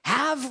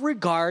 Have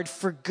regard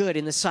for good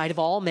in the sight of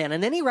all men.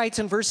 And then he writes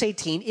in verse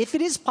 18, if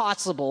it is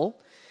possible,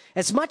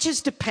 as much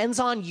as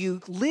depends on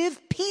you, live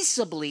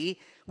peaceably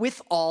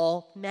with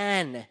all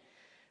men.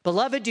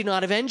 Beloved, do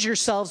not avenge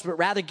yourselves, but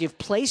rather give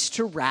place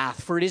to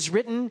wrath. For it is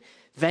written,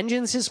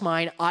 vengeance is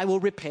mine, I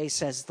will repay,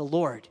 says the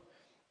Lord.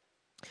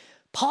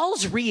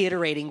 Paul's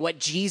reiterating what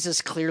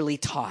Jesus clearly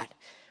taught.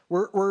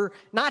 We're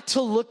not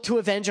to look to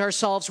avenge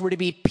ourselves. We're to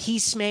be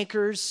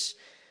peacemakers,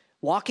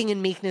 walking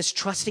in meekness,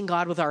 trusting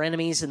God with our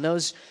enemies and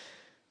those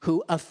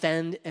who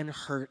offend and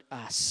hurt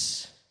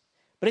us.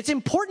 But it's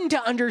important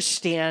to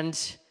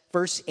understand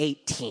verse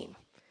 18.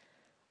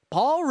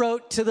 Paul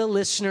wrote to the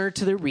listener,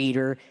 to the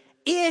reader,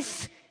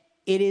 if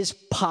it is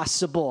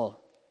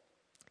possible,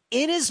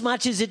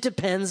 inasmuch as it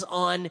depends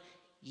on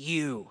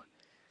you,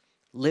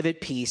 live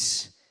at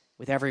peace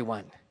with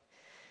everyone.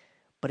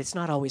 But it's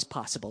not always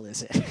possible,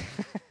 is it?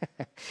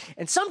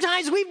 And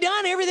sometimes we've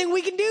done everything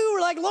we can do.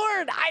 We're like,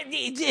 Lord,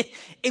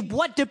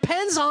 what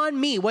depends on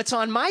me, what's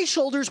on my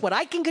shoulders, what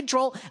I can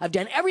control, I've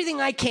done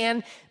everything I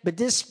can, but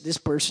this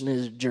person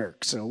is a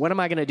jerk. So what am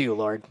I going to do,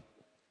 Lord?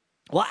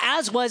 Well,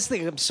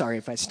 I'm sorry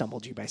if I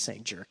stumbled you by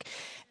saying jerk.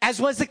 As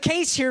was the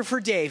case here for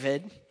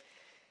David,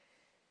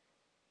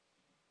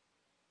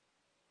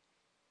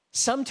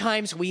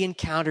 sometimes we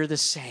encounter the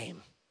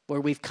same, where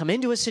we've come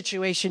into a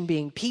situation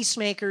being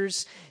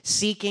peacemakers,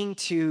 seeking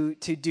to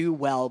do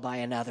well by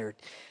another.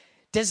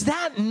 Does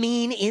that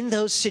mean in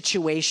those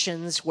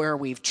situations where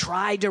we've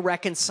tried to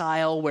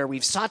reconcile, where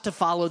we've sought to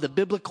follow the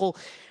biblical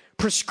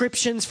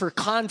prescriptions for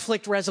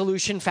conflict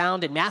resolution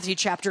found in Matthew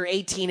chapter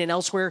 18 and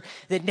elsewhere,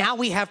 that now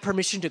we have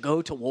permission to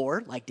go to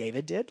war like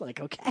David did?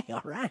 Like, okay,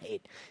 all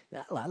right,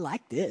 I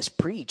like this,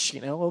 preach,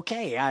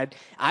 okay,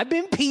 I've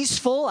been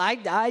peaceful,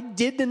 I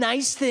did the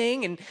nice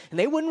thing, and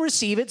they wouldn't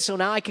receive it, so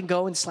now I can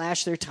go and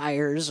slash their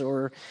tires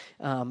or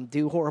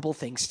do horrible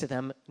things to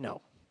them.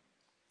 No.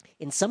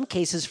 In some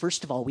cases,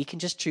 first of all, we can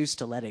just choose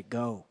to let it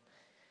go.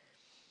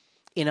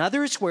 In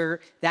others where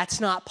that's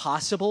not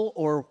possible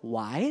or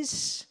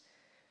wise,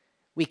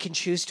 we can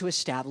choose to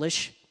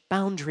establish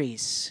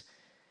boundaries.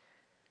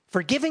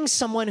 Forgiving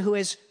someone who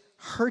has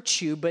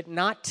hurt you but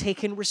not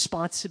taken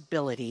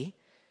responsibility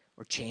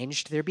or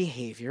changed their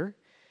behavior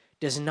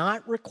does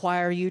not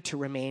require you to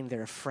remain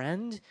their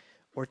friend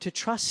or to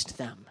trust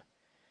them.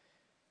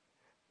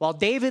 While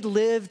David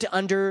lived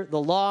under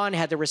the law and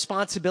had the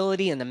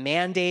responsibility and the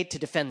mandate to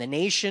defend the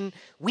nation,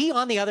 we,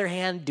 on the other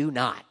hand, do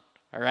not,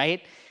 all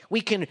right? We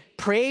can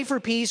pray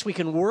for peace, we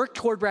can work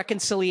toward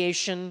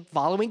reconciliation,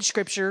 following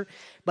Scripture,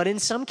 but in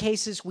some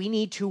cases, we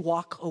need to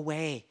walk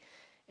away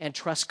and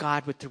trust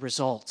God with the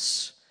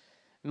results.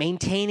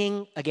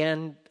 Maintaining,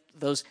 again,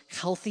 those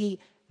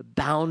healthy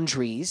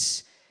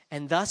boundaries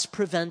and thus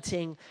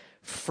preventing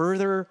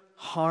further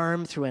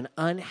harm through an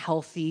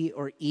unhealthy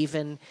or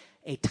even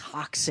a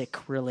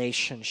toxic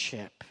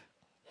relationship.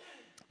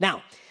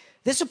 Now,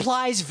 this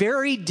applies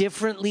very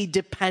differently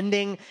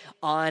depending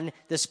on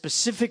the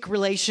specific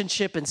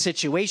relationship and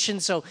situation.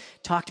 So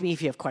talk to me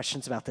if you have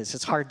questions about this.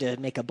 It's hard to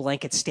make a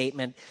blanket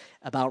statement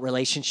about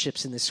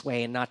relationships in this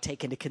way and not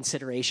take into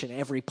consideration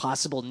every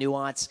possible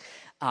nuance.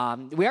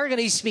 We are going to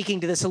be speaking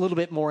to this a little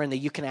bit more in the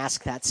You Can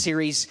Ask That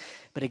series.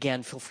 But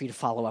again, feel free to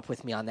follow up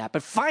with me on that.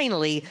 But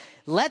finally,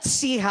 let's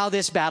see how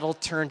this battle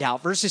turned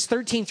out. Verses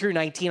 13 through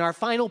 19, our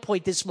final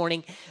point this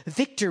morning,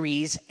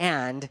 victories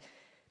and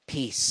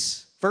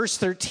peace. Verse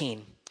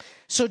 13,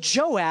 so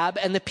Joab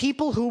and the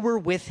people who were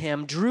with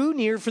him drew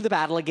near for the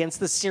battle against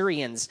the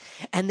Syrians,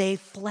 and they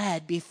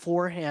fled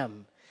before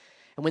him.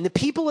 And when the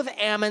people of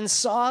Ammon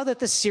saw that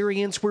the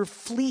Syrians were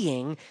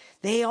fleeing,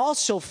 they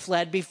also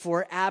fled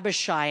before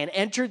Abishai and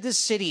entered the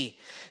city.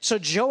 So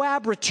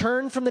Joab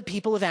returned from the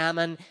people of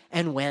Ammon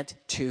and went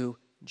to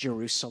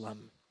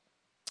Jerusalem.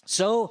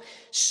 So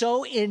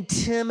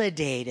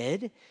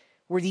intimidated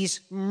were these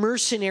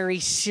mercenary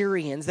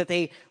Syrians that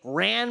they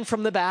ran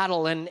from the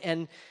battle,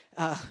 and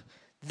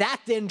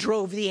that then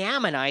drove the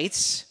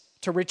Ammonites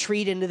to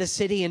retreat into the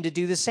city and to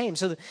do the same.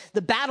 So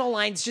the battle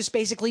lines just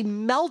basically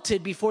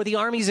melted before the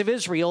armies of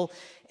Israel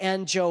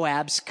and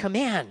Joab's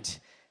command.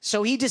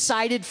 So he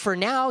decided for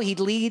now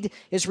he'd lead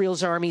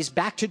Israel's armies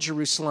back to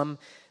Jerusalem,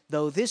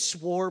 though this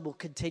war will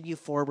continue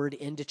forward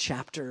into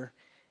chapter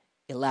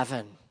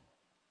 11.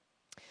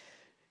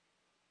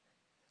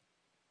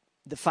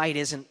 The fight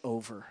isn't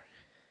over.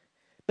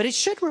 But it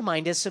should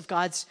remind us of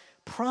God's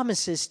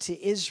promises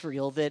to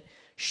Israel that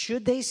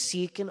should they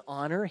seek and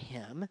honor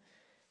him,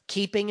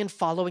 keeping and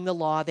following the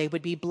law, they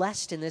would be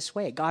blessed in this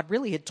way. God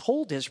really had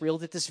told Israel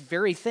that this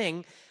very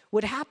thing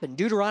would happen.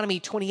 Deuteronomy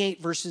 28,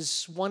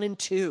 verses 1 and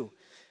 2.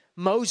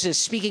 Moses,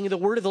 speaking of the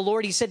word of the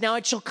Lord, he said, "Now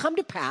it shall come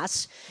to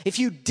pass, if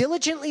you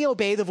diligently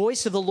obey the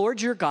voice of the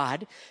Lord your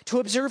God, to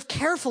observe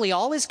carefully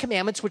all his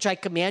commandments which I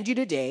command you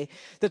today,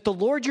 that the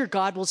Lord your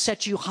God will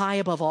set you high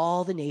above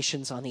all the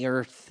nations on the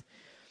earth.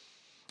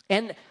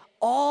 And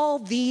all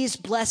these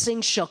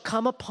blessings shall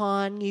come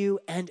upon you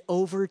and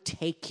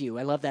overtake you."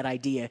 I love that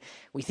idea.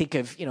 We think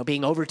of,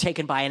 being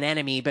overtaken by an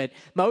enemy, but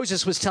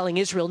Moses was telling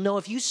Israel, no,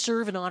 if you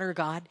serve and honor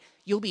God,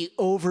 you'll be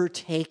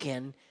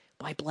overtaken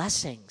by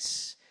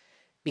blessings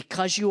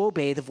because you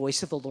obey the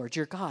voice of the Lord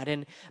your God.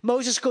 And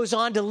Moses goes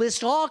on to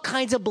list all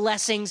kinds of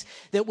blessings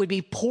that would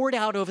be poured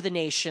out over the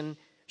nation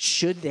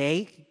should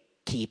they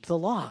keep the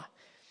law.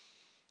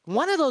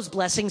 One of those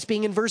blessings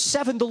being in verse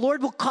 7, "The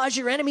Lord will cause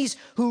your enemies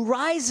who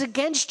rise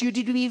against you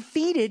to be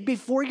defeated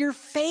before your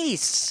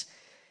face.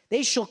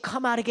 They shall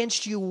come out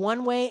against you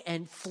one way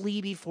and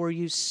flee before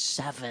you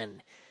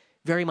seven."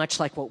 Very much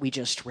like what we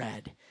just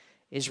read.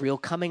 Israel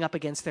coming up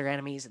against their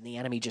enemies and the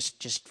enemy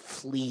just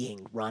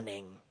fleeing,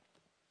 running.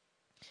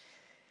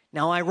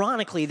 Now,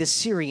 ironically, the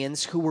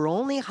Syrians, who were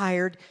only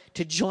hired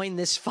to join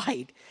this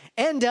fight,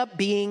 end up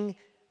being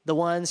the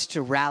ones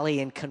to rally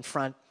and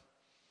confront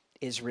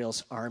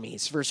Israel's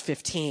armies. Verse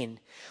 15,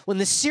 "When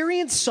the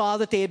Syrians saw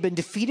that they had been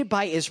defeated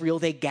by Israel,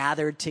 they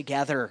gathered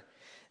together.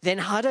 Then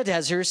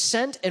Hadadezer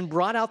sent and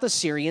brought out the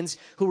Syrians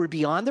who were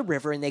beyond the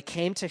river, and they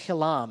came to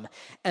Hilam.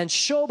 And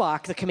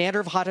Shobach, the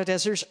commander of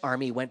Hadadezer's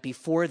army, went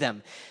before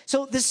them."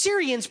 So the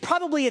Syrians,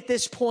 probably at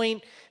this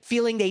point,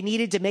 feeling they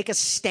needed to make a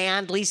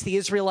stand, at least the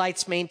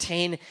Israelites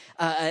maintain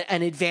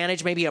an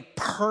advantage, maybe a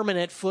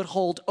permanent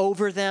foothold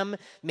over them,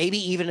 maybe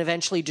even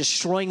eventually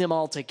destroying them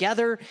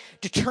altogether,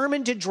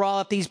 determined to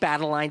draw up these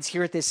battle lines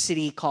here at this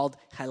city called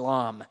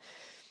Hilam,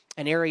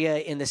 an area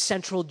in the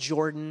central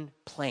Jordan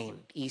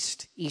plain,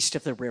 east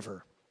of the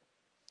river.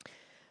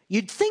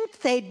 You'd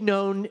think they'd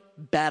known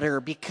better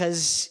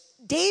because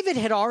David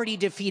had already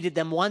defeated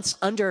them once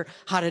under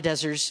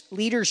Hadadezer's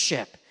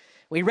leadership.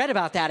 We read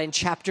about that in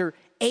chapter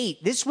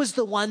 8. This was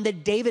the one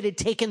that David had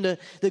taken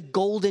the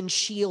golden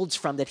shields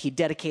from that he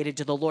dedicated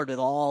to the Lord with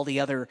all the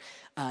other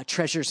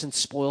treasures and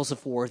spoils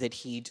of war that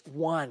he'd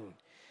won.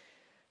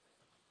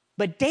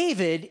 But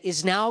David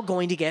is now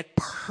going to get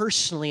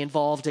personally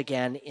involved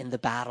again in the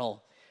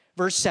battle.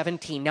 Verse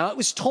 17, "Now it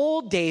was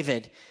told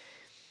David,"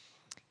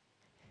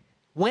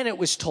 when it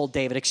was told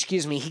David,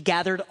 he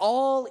gathered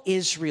all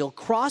Israel,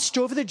 crossed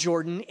over the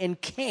Jordan,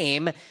 and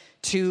came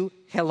to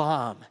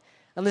Hilam.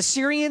 And the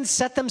Syrians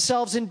set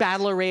themselves in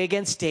battle array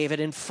against David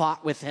and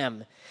fought with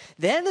him.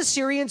 Then the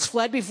Syrians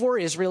fled before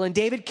Israel, and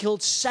David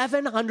killed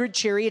 700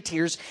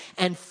 charioteers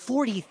and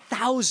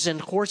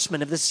 40,000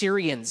 horsemen of the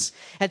Syrians,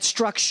 and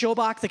struck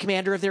Shobach, the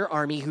commander of their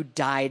army, who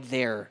died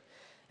there.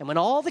 And when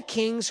all the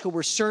kings who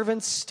were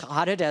servants to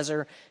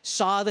Hadadezer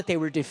saw that they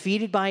were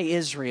defeated by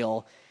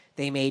Israel,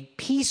 they made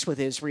peace with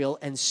Israel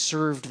and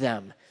served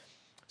them.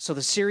 So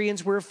the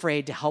Syrians were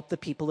afraid to help the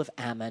people of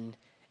Ammon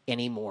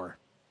anymore.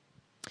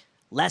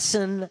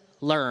 Lesson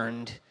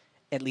learned,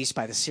 at least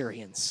by the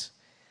Syrians.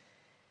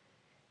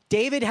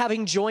 David,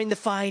 having joined the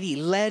fight, he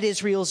led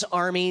Israel's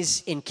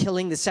armies in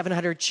killing the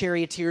 700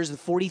 charioteers, the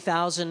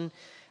 40,000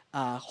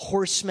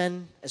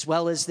 horsemen, as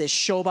well as this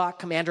Shobach,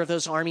 commander of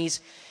those armies.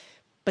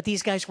 But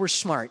these guys were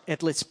smart, at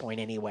this point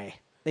anyway.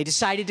 They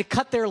decided to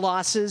cut their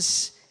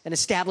losses and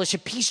establish a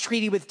peace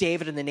treaty with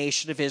David and the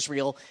nation of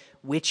Israel,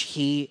 which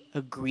he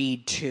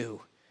agreed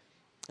to.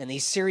 And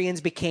these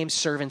Syrians became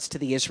servants to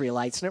the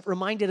Israelites. And it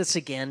reminded us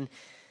again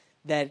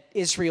that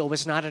Israel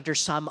was not under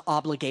some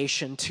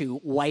obligation to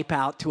wipe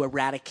out, to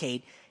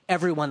eradicate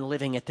everyone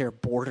living at their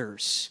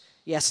borders.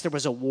 Yes, there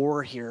was a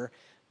war here,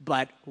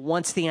 but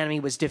once the enemy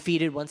was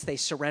defeated, once they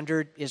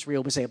surrendered,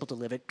 Israel was able to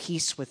live at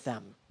peace with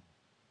them.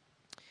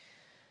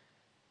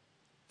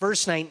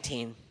 Verse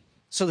 19,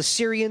 "So the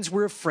Syrians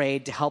were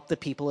afraid to help the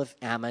people of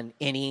Ammon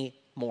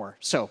anymore."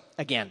 So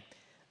again,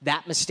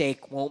 that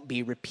mistake won't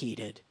be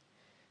repeated.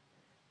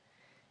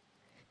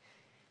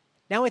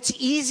 Now, it's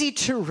easy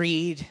to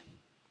read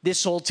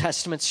this Old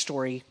Testament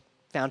story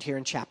found here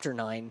in chapter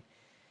 9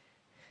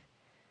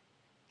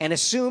 and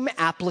assume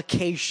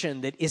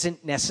application that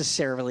isn't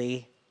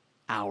necessarily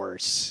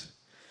ours.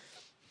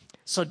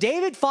 So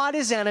David fought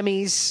his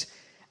enemies.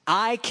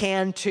 I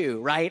can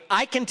too, right?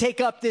 I can take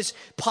up this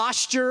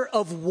posture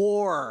of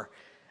war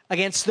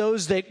against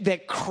those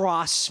that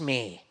cross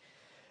me,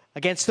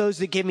 against those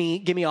that give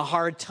me a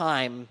hard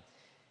time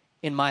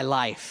in my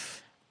life.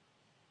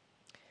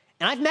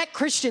 And I've met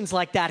Christians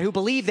like that who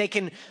believe they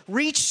can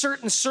reach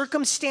certain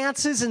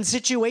circumstances and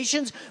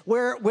situations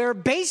where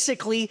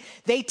basically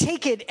they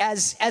take it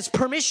as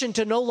permission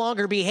to no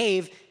longer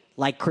behave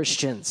like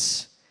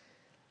Christians.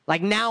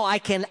 Like now I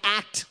can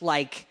act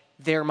like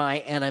they're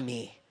my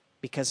enemy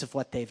because of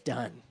what they've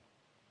done.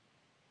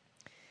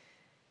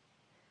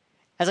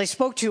 As I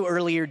spoke to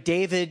earlier,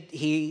 David,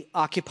 he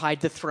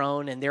occupied the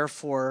throne, and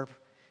therefore,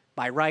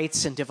 by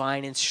rights and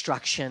divine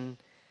instruction,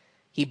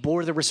 he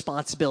bore the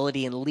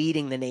responsibility in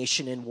leading the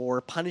nation in war,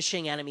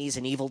 punishing enemies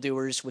and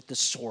evildoers with the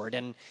sword.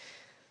 And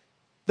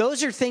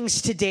those are things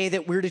today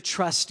that we're to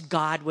trust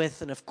God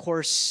with. And of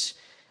course,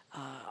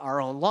 our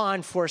own law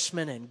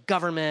enforcement and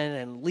government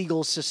and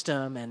legal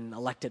system and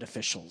elected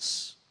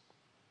officials.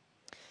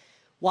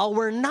 While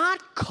we're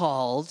not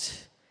called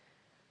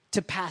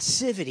to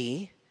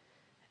passivity,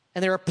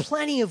 and there are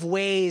plenty of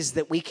ways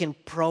that we can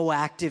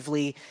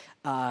proactively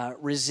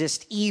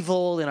resist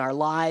evil in our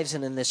lives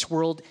and in this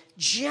world,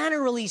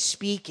 generally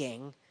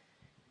speaking,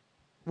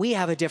 we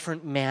have a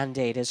different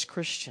mandate as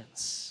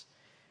Christians.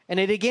 And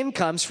it again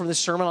comes from the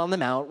Sermon on the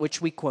Mount,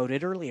 which we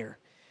quoted earlier.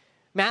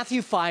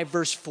 Matthew 5,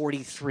 verse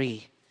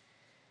 43.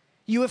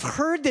 You have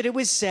heard that it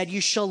was said,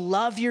 you shall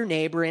love your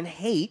neighbor and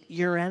hate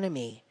your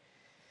enemy.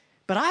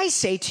 But I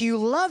say to you,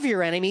 love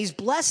your enemies,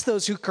 bless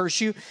those who curse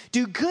you,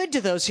 do good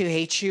to those who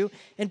hate you,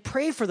 and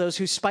pray for those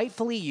who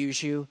spitefully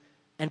use you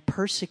and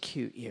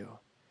persecute you,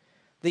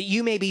 that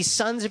you may be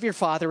sons of your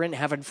Father in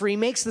heaven. For he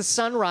makes the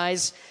sun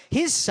rise,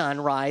 his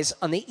sun rise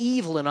on the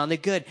evil and on the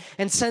good,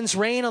 and sends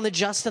rain on the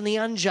just and the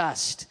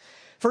unjust.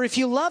 For if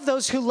you love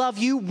those who love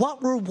you,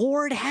 what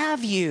reward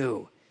have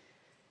you?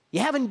 You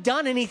haven't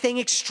done anything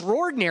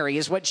extraordinary,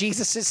 is what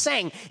Jesus is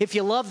saying, if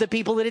you love the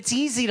people that it's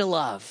easy to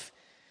love.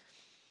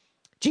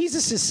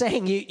 Jesus is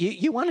saying,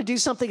 you want to do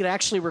something that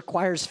actually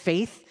requires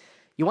faith?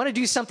 You want to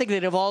do something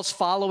that involves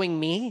following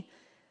me?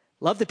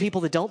 Love the people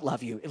that don't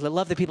love you.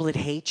 Love the people that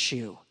hate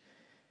you.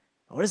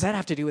 What does that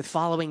have to do with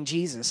following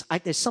Jesus?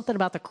 There's something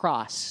about the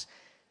cross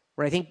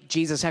where I think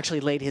Jesus actually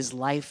laid his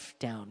life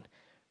down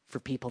for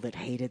people that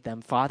hated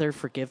them. Father,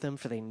 forgive them,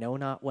 for they know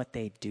not what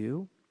they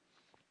do.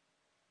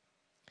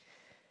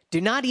 Do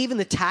not even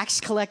the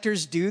tax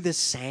collectors do the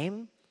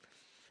same?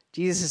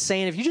 Jesus is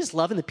saying, if you're just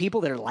loving the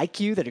people that are like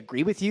you, that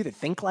agree with you, that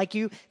think like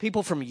you,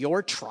 people from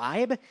your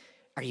tribe,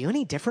 are you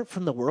any different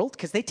from the world?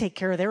 Because they take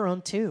care of their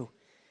own too.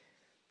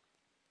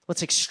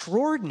 What's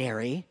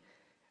extraordinary,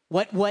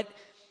 what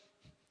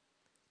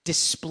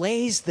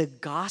displays the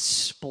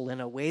gospel in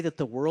a way that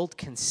the world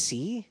can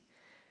see,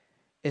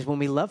 is when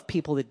we love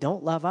people that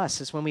don't love us,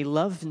 is when we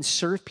love and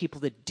serve people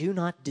that do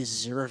not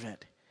deserve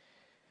it.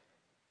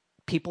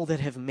 People that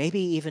have maybe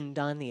even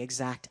done the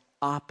exact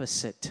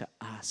opposite to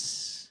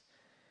us.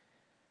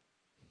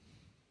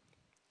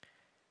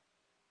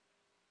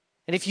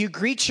 And if you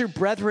greet your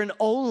brethren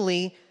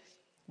only,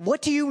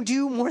 what do you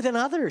do more than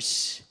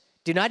others?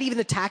 Do not even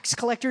the tax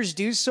collectors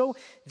do so?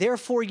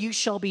 Therefore you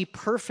shall be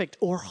perfect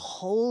or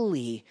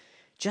holy,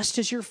 just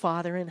as your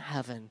Father in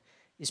heaven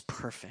is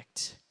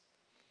perfect.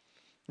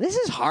 This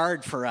is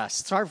hard for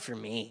us. It's hard for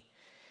me.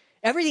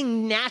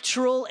 Everything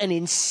natural and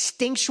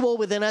instinctual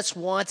within us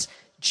wants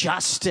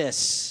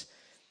justice.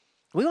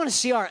 We want to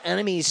see our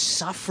enemies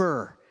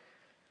suffer,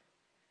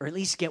 or at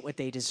least get what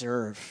they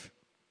deserve.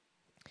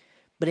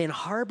 But in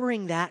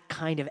harboring that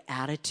kind of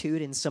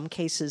attitude, in some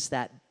cases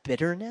that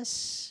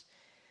bitterness,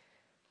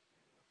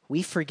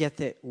 we forget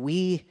that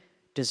we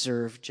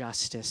deserve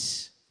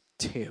justice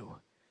too.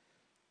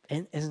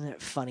 And isn't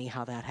it funny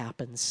how that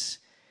happens?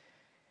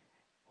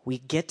 We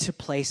get to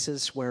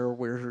places where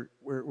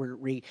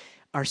we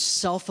are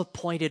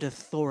self-appointed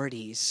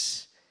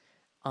authorities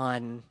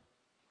on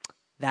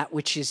that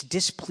which is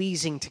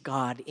displeasing to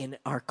God in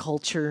our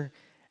culture,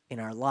 in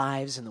our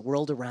lives, in the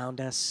world around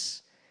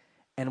us.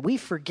 And we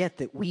forget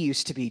that we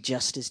used to be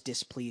just as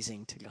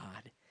displeasing to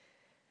God.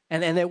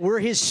 And that were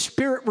his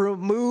spirit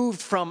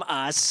removed from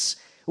us,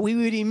 we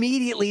would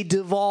immediately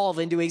devolve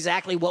into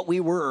exactly what we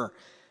were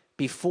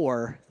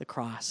before the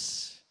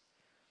cross.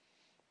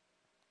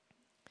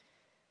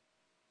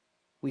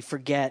 We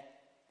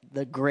forget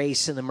the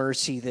grace and the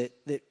mercy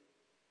that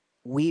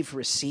we've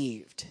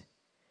received.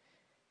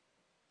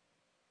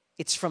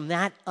 It's from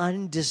that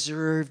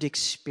undeserved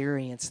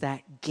experience,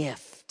 that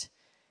gift,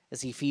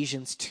 as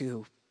Ephesians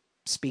 2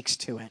 speaks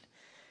to it,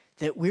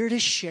 that we're to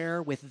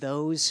share with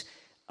those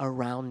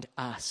around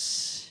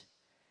us,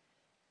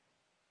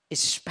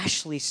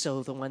 especially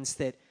so the ones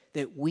that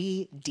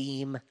we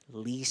deem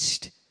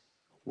least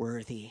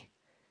worthy,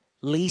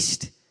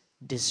 least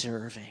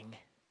deserving.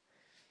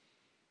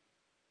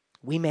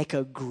 We make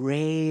a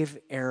grave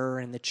error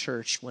in the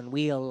church when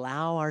we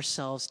allow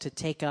ourselves to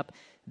take up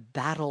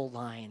battle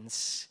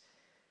lines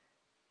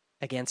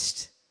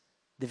against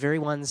the very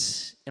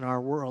ones in our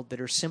world that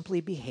are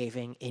simply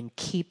behaving in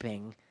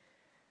keeping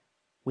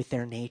with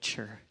their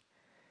nature,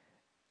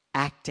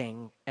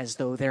 acting as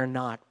though they're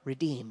not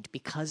redeemed,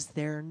 because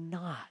they're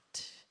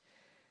not.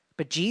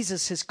 But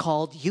Jesus has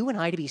called you and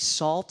I to be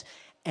salt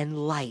and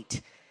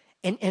light.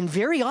 And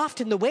very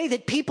often the way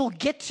that people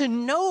get to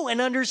know and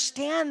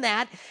understand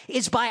that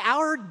is by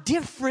our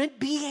different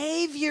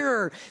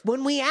behavior,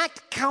 when we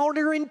act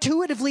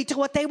counterintuitively to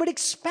what they would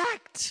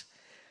expect,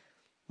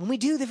 when we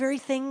do the very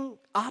thing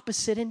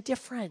opposite and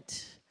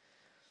different.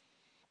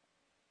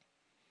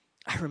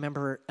 I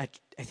remember, I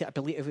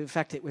believe, in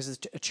fact, it was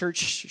a church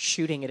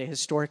shooting at a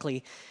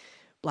historically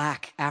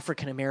black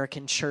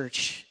African-American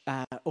church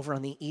over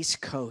on the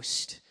East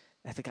Coast.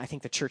 I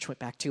think the church went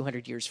back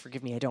 200 years.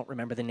 Forgive me, I don't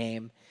remember the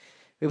name.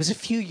 It was a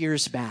few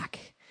years back,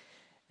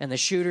 and the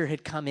shooter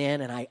had come in,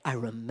 and I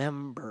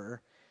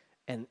remember,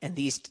 and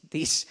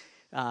these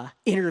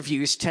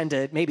interviews tend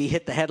to maybe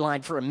hit the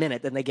headline for a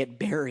minute, then they get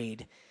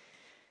buried.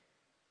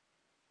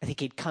 I think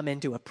he'd come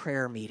into a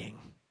prayer meeting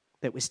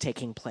that was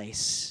taking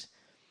place.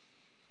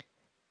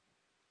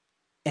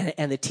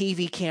 And the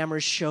TV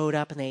cameras showed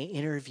up and they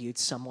interviewed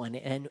someone.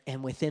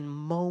 And within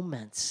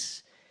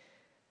moments,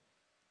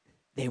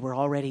 they were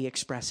already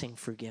expressing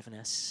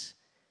forgiveness.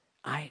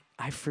 I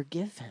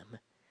forgive him.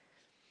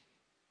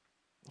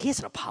 He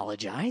hasn't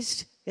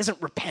apologized. He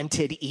hasn't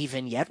repented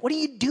even yet. What are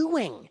you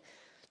doing?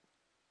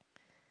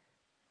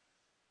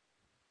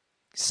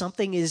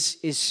 Something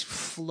is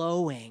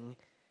flowing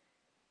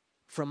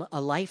from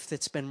a life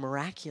that's been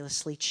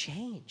miraculously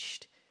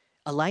changed.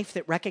 A life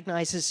that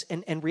recognizes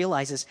and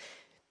realizes,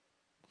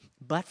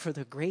 but for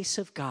the grace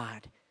of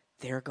God,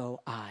 there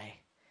go I.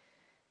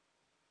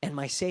 And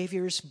my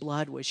Savior's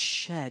blood was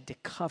shed to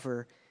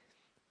cover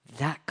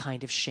that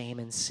kind of shame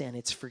and sin.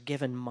 It's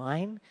forgiven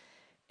mine,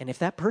 and if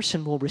that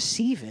person will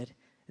receive it,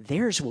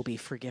 theirs will be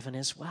forgiven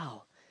as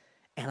well.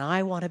 And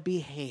I want to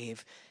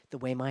behave the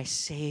way my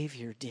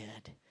Savior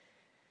did.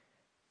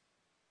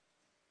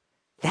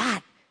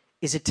 That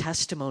is a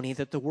testimony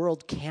that the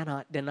world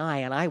cannot deny,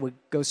 and I would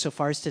go so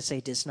far as to say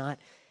does not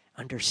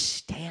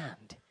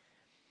understand.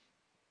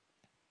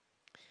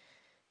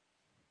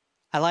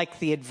 I like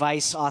the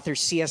advice author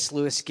C.S.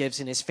 Lewis gives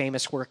in his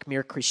famous work,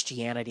 Mere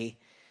Christianity.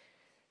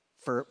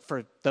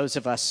 For those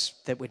of us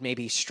that would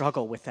maybe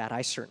struggle with that,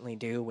 I certainly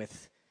do,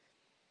 with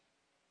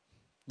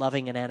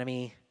loving an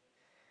enemy,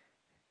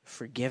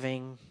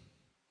 forgiving,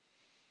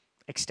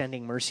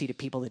 extending mercy to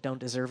people that don't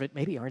deserve it,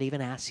 maybe aren't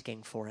even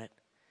asking for it.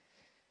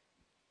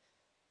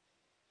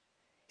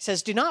 He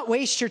says, do not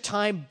waste your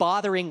time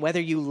bothering whether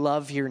you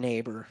love your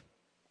neighbor.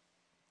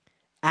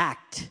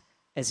 Act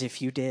as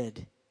if you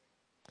did.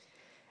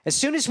 As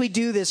soon as we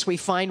do this, we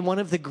find one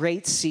of the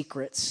great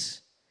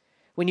secrets.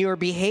 When you are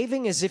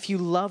behaving as if you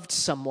loved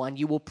someone,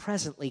 you will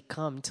presently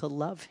come to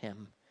love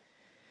him.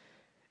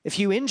 If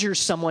you injure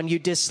someone you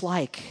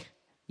dislike,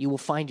 you will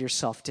find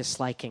yourself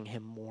disliking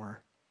him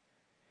more.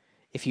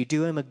 If you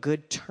do him a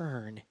good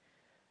turn,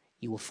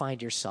 you will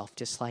find yourself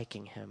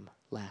disliking him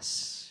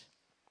less.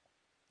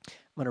 I'm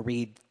going to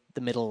read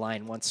the middle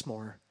line once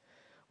more.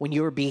 When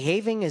you are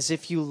behaving as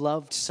if you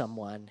loved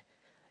someone,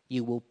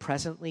 you will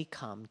presently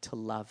come to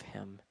love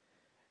him.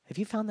 Have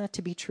you found that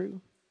to be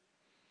true?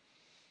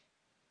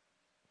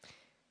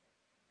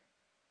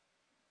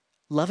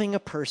 Loving a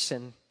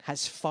person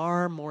has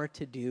far more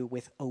to do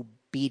with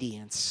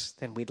obedience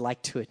than we'd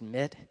like to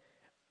admit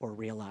or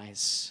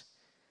realize.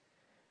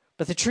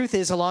 But the truth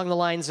is, along the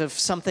lines of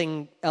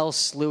something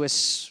else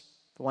Lewis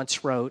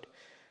once wrote,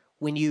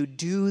 when you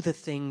do the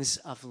things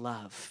of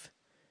love,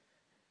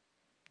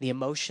 the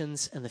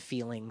emotions and the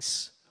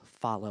feelings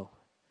follow.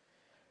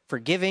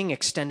 Forgiving,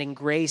 extending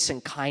grace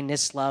and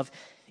kindness, love,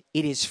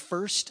 it is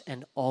first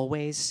and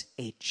always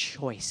a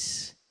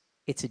choice.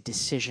 It's a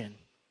decision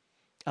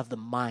of the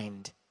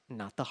mind,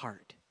 not the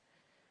heart.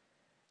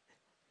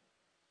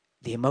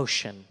 The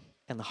emotion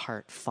and the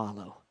heart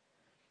follow.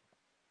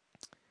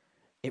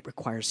 It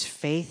requires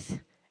faith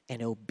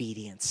and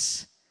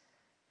obedience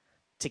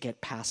to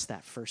get past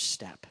that first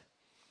step.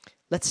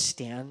 Let's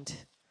stand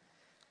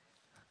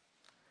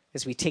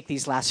as we take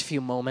these last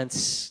few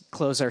moments,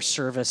 close our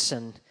service,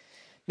 and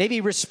maybe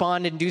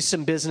respond and do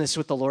some business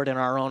with the Lord in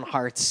our own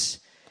hearts.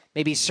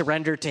 Maybe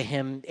surrender to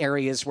him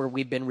areas where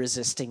we've been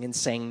resisting and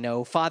saying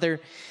no. Father,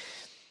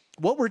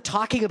 what we're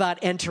talking about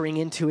entering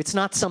into, it's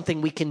not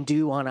something we can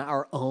do on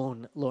our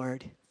own,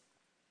 Lord.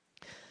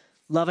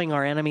 Loving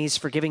our enemies,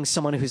 forgiving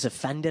someone who's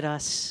offended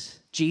us,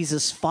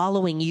 Jesus,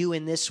 following you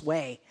in this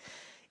way.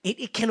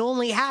 It can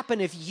only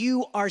happen if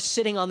you are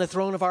sitting on the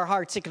throne of our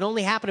hearts. It can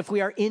only happen if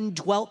we are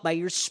indwelt by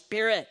your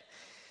Spirit.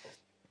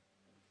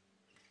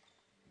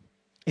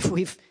 If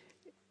we've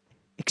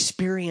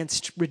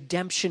experienced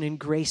redemption and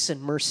grace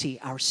and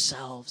mercy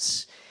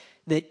ourselves,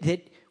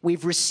 that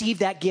we've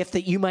received that gift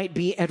that you might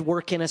be at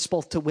work in us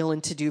both to will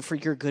and to do for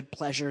your good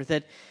pleasure,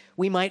 that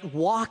we might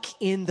walk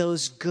in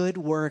those good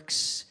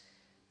works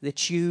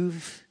that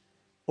you've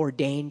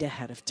ordained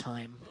ahead of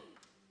time.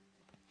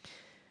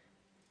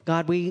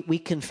 God, we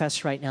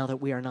confess right now that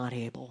we are not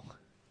able.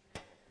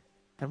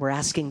 And we're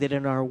asking that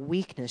in our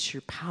weakness,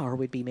 your power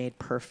would be made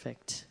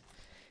perfect.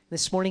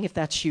 This morning, if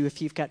that's you,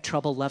 if you've got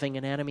trouble loving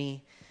an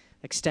enemy,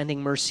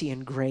 extending mercy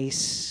and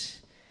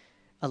grace,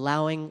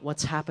 allowing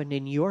what's happened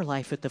in your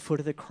life at the foot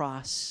of the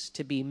cross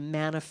to be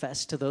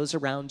manifest to those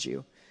around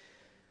you,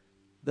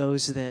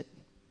 those that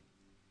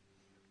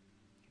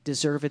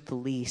deserve it the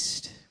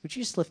least, would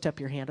you just lift up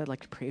your hand? I'd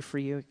like to pray for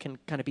you. It can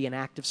kind of be an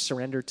act of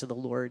surrender to the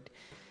Lord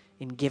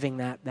in giving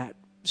that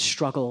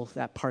struggle,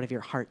 that part of your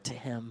heart to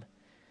him.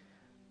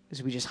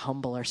 As we just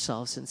humble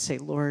ourselves and say,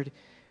 Lord,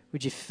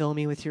 would you fill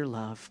me with your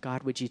love?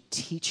 God, would you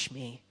teach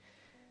me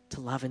to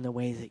love in the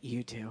way that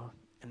you do?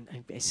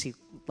 And I see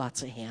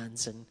lots of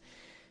hands, and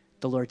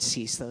the Lord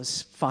sees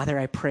those. Father,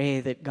 I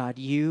pray that, God,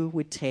 you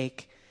would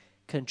take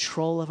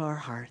control of our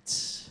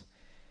hearts.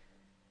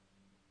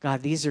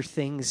 God, these are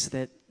things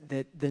that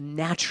the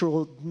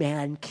natural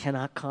man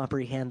cannot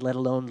comprehend, let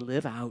alone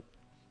live out.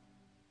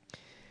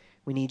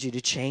 We need you to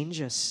change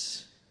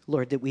us,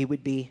 Lord, that we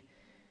would be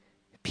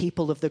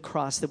people of the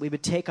cross, that we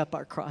would take up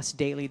our cross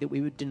daily, that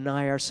we would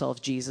deny ourselves,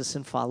 Jesus,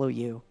 and follow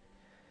you.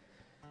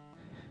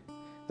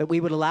 That we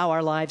would allow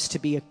our lives to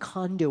be a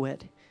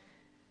conduit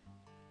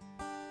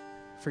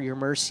for your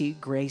mercy,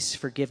 grace,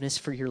 forgiveness,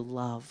 for your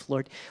love,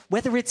 Lord.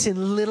 Whether it's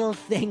in little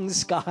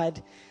things,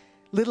 God,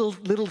 little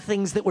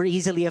things that we're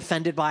easily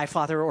offended by,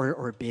 Father,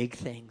 or big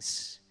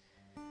things.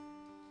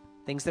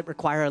 Things that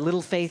require a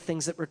little faith,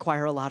 things that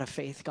require a lot of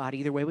faith, God.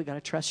 Either way, we got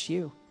to trust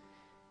you.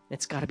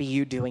 It's got to be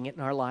you doing it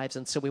in our lives,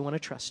 and so we want to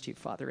trust you,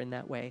 Father, in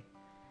that way.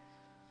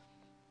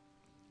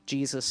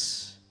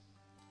 Jesus,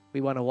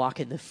 we want to walk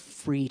in the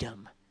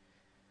freedom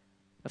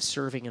of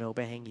serving and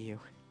obeying you.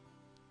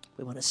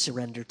 We want to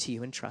surrender to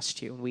you and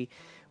trust you. And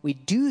we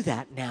do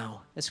that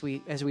now as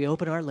we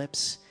open our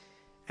lips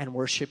and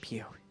worship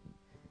you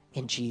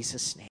in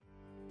Jesus' name.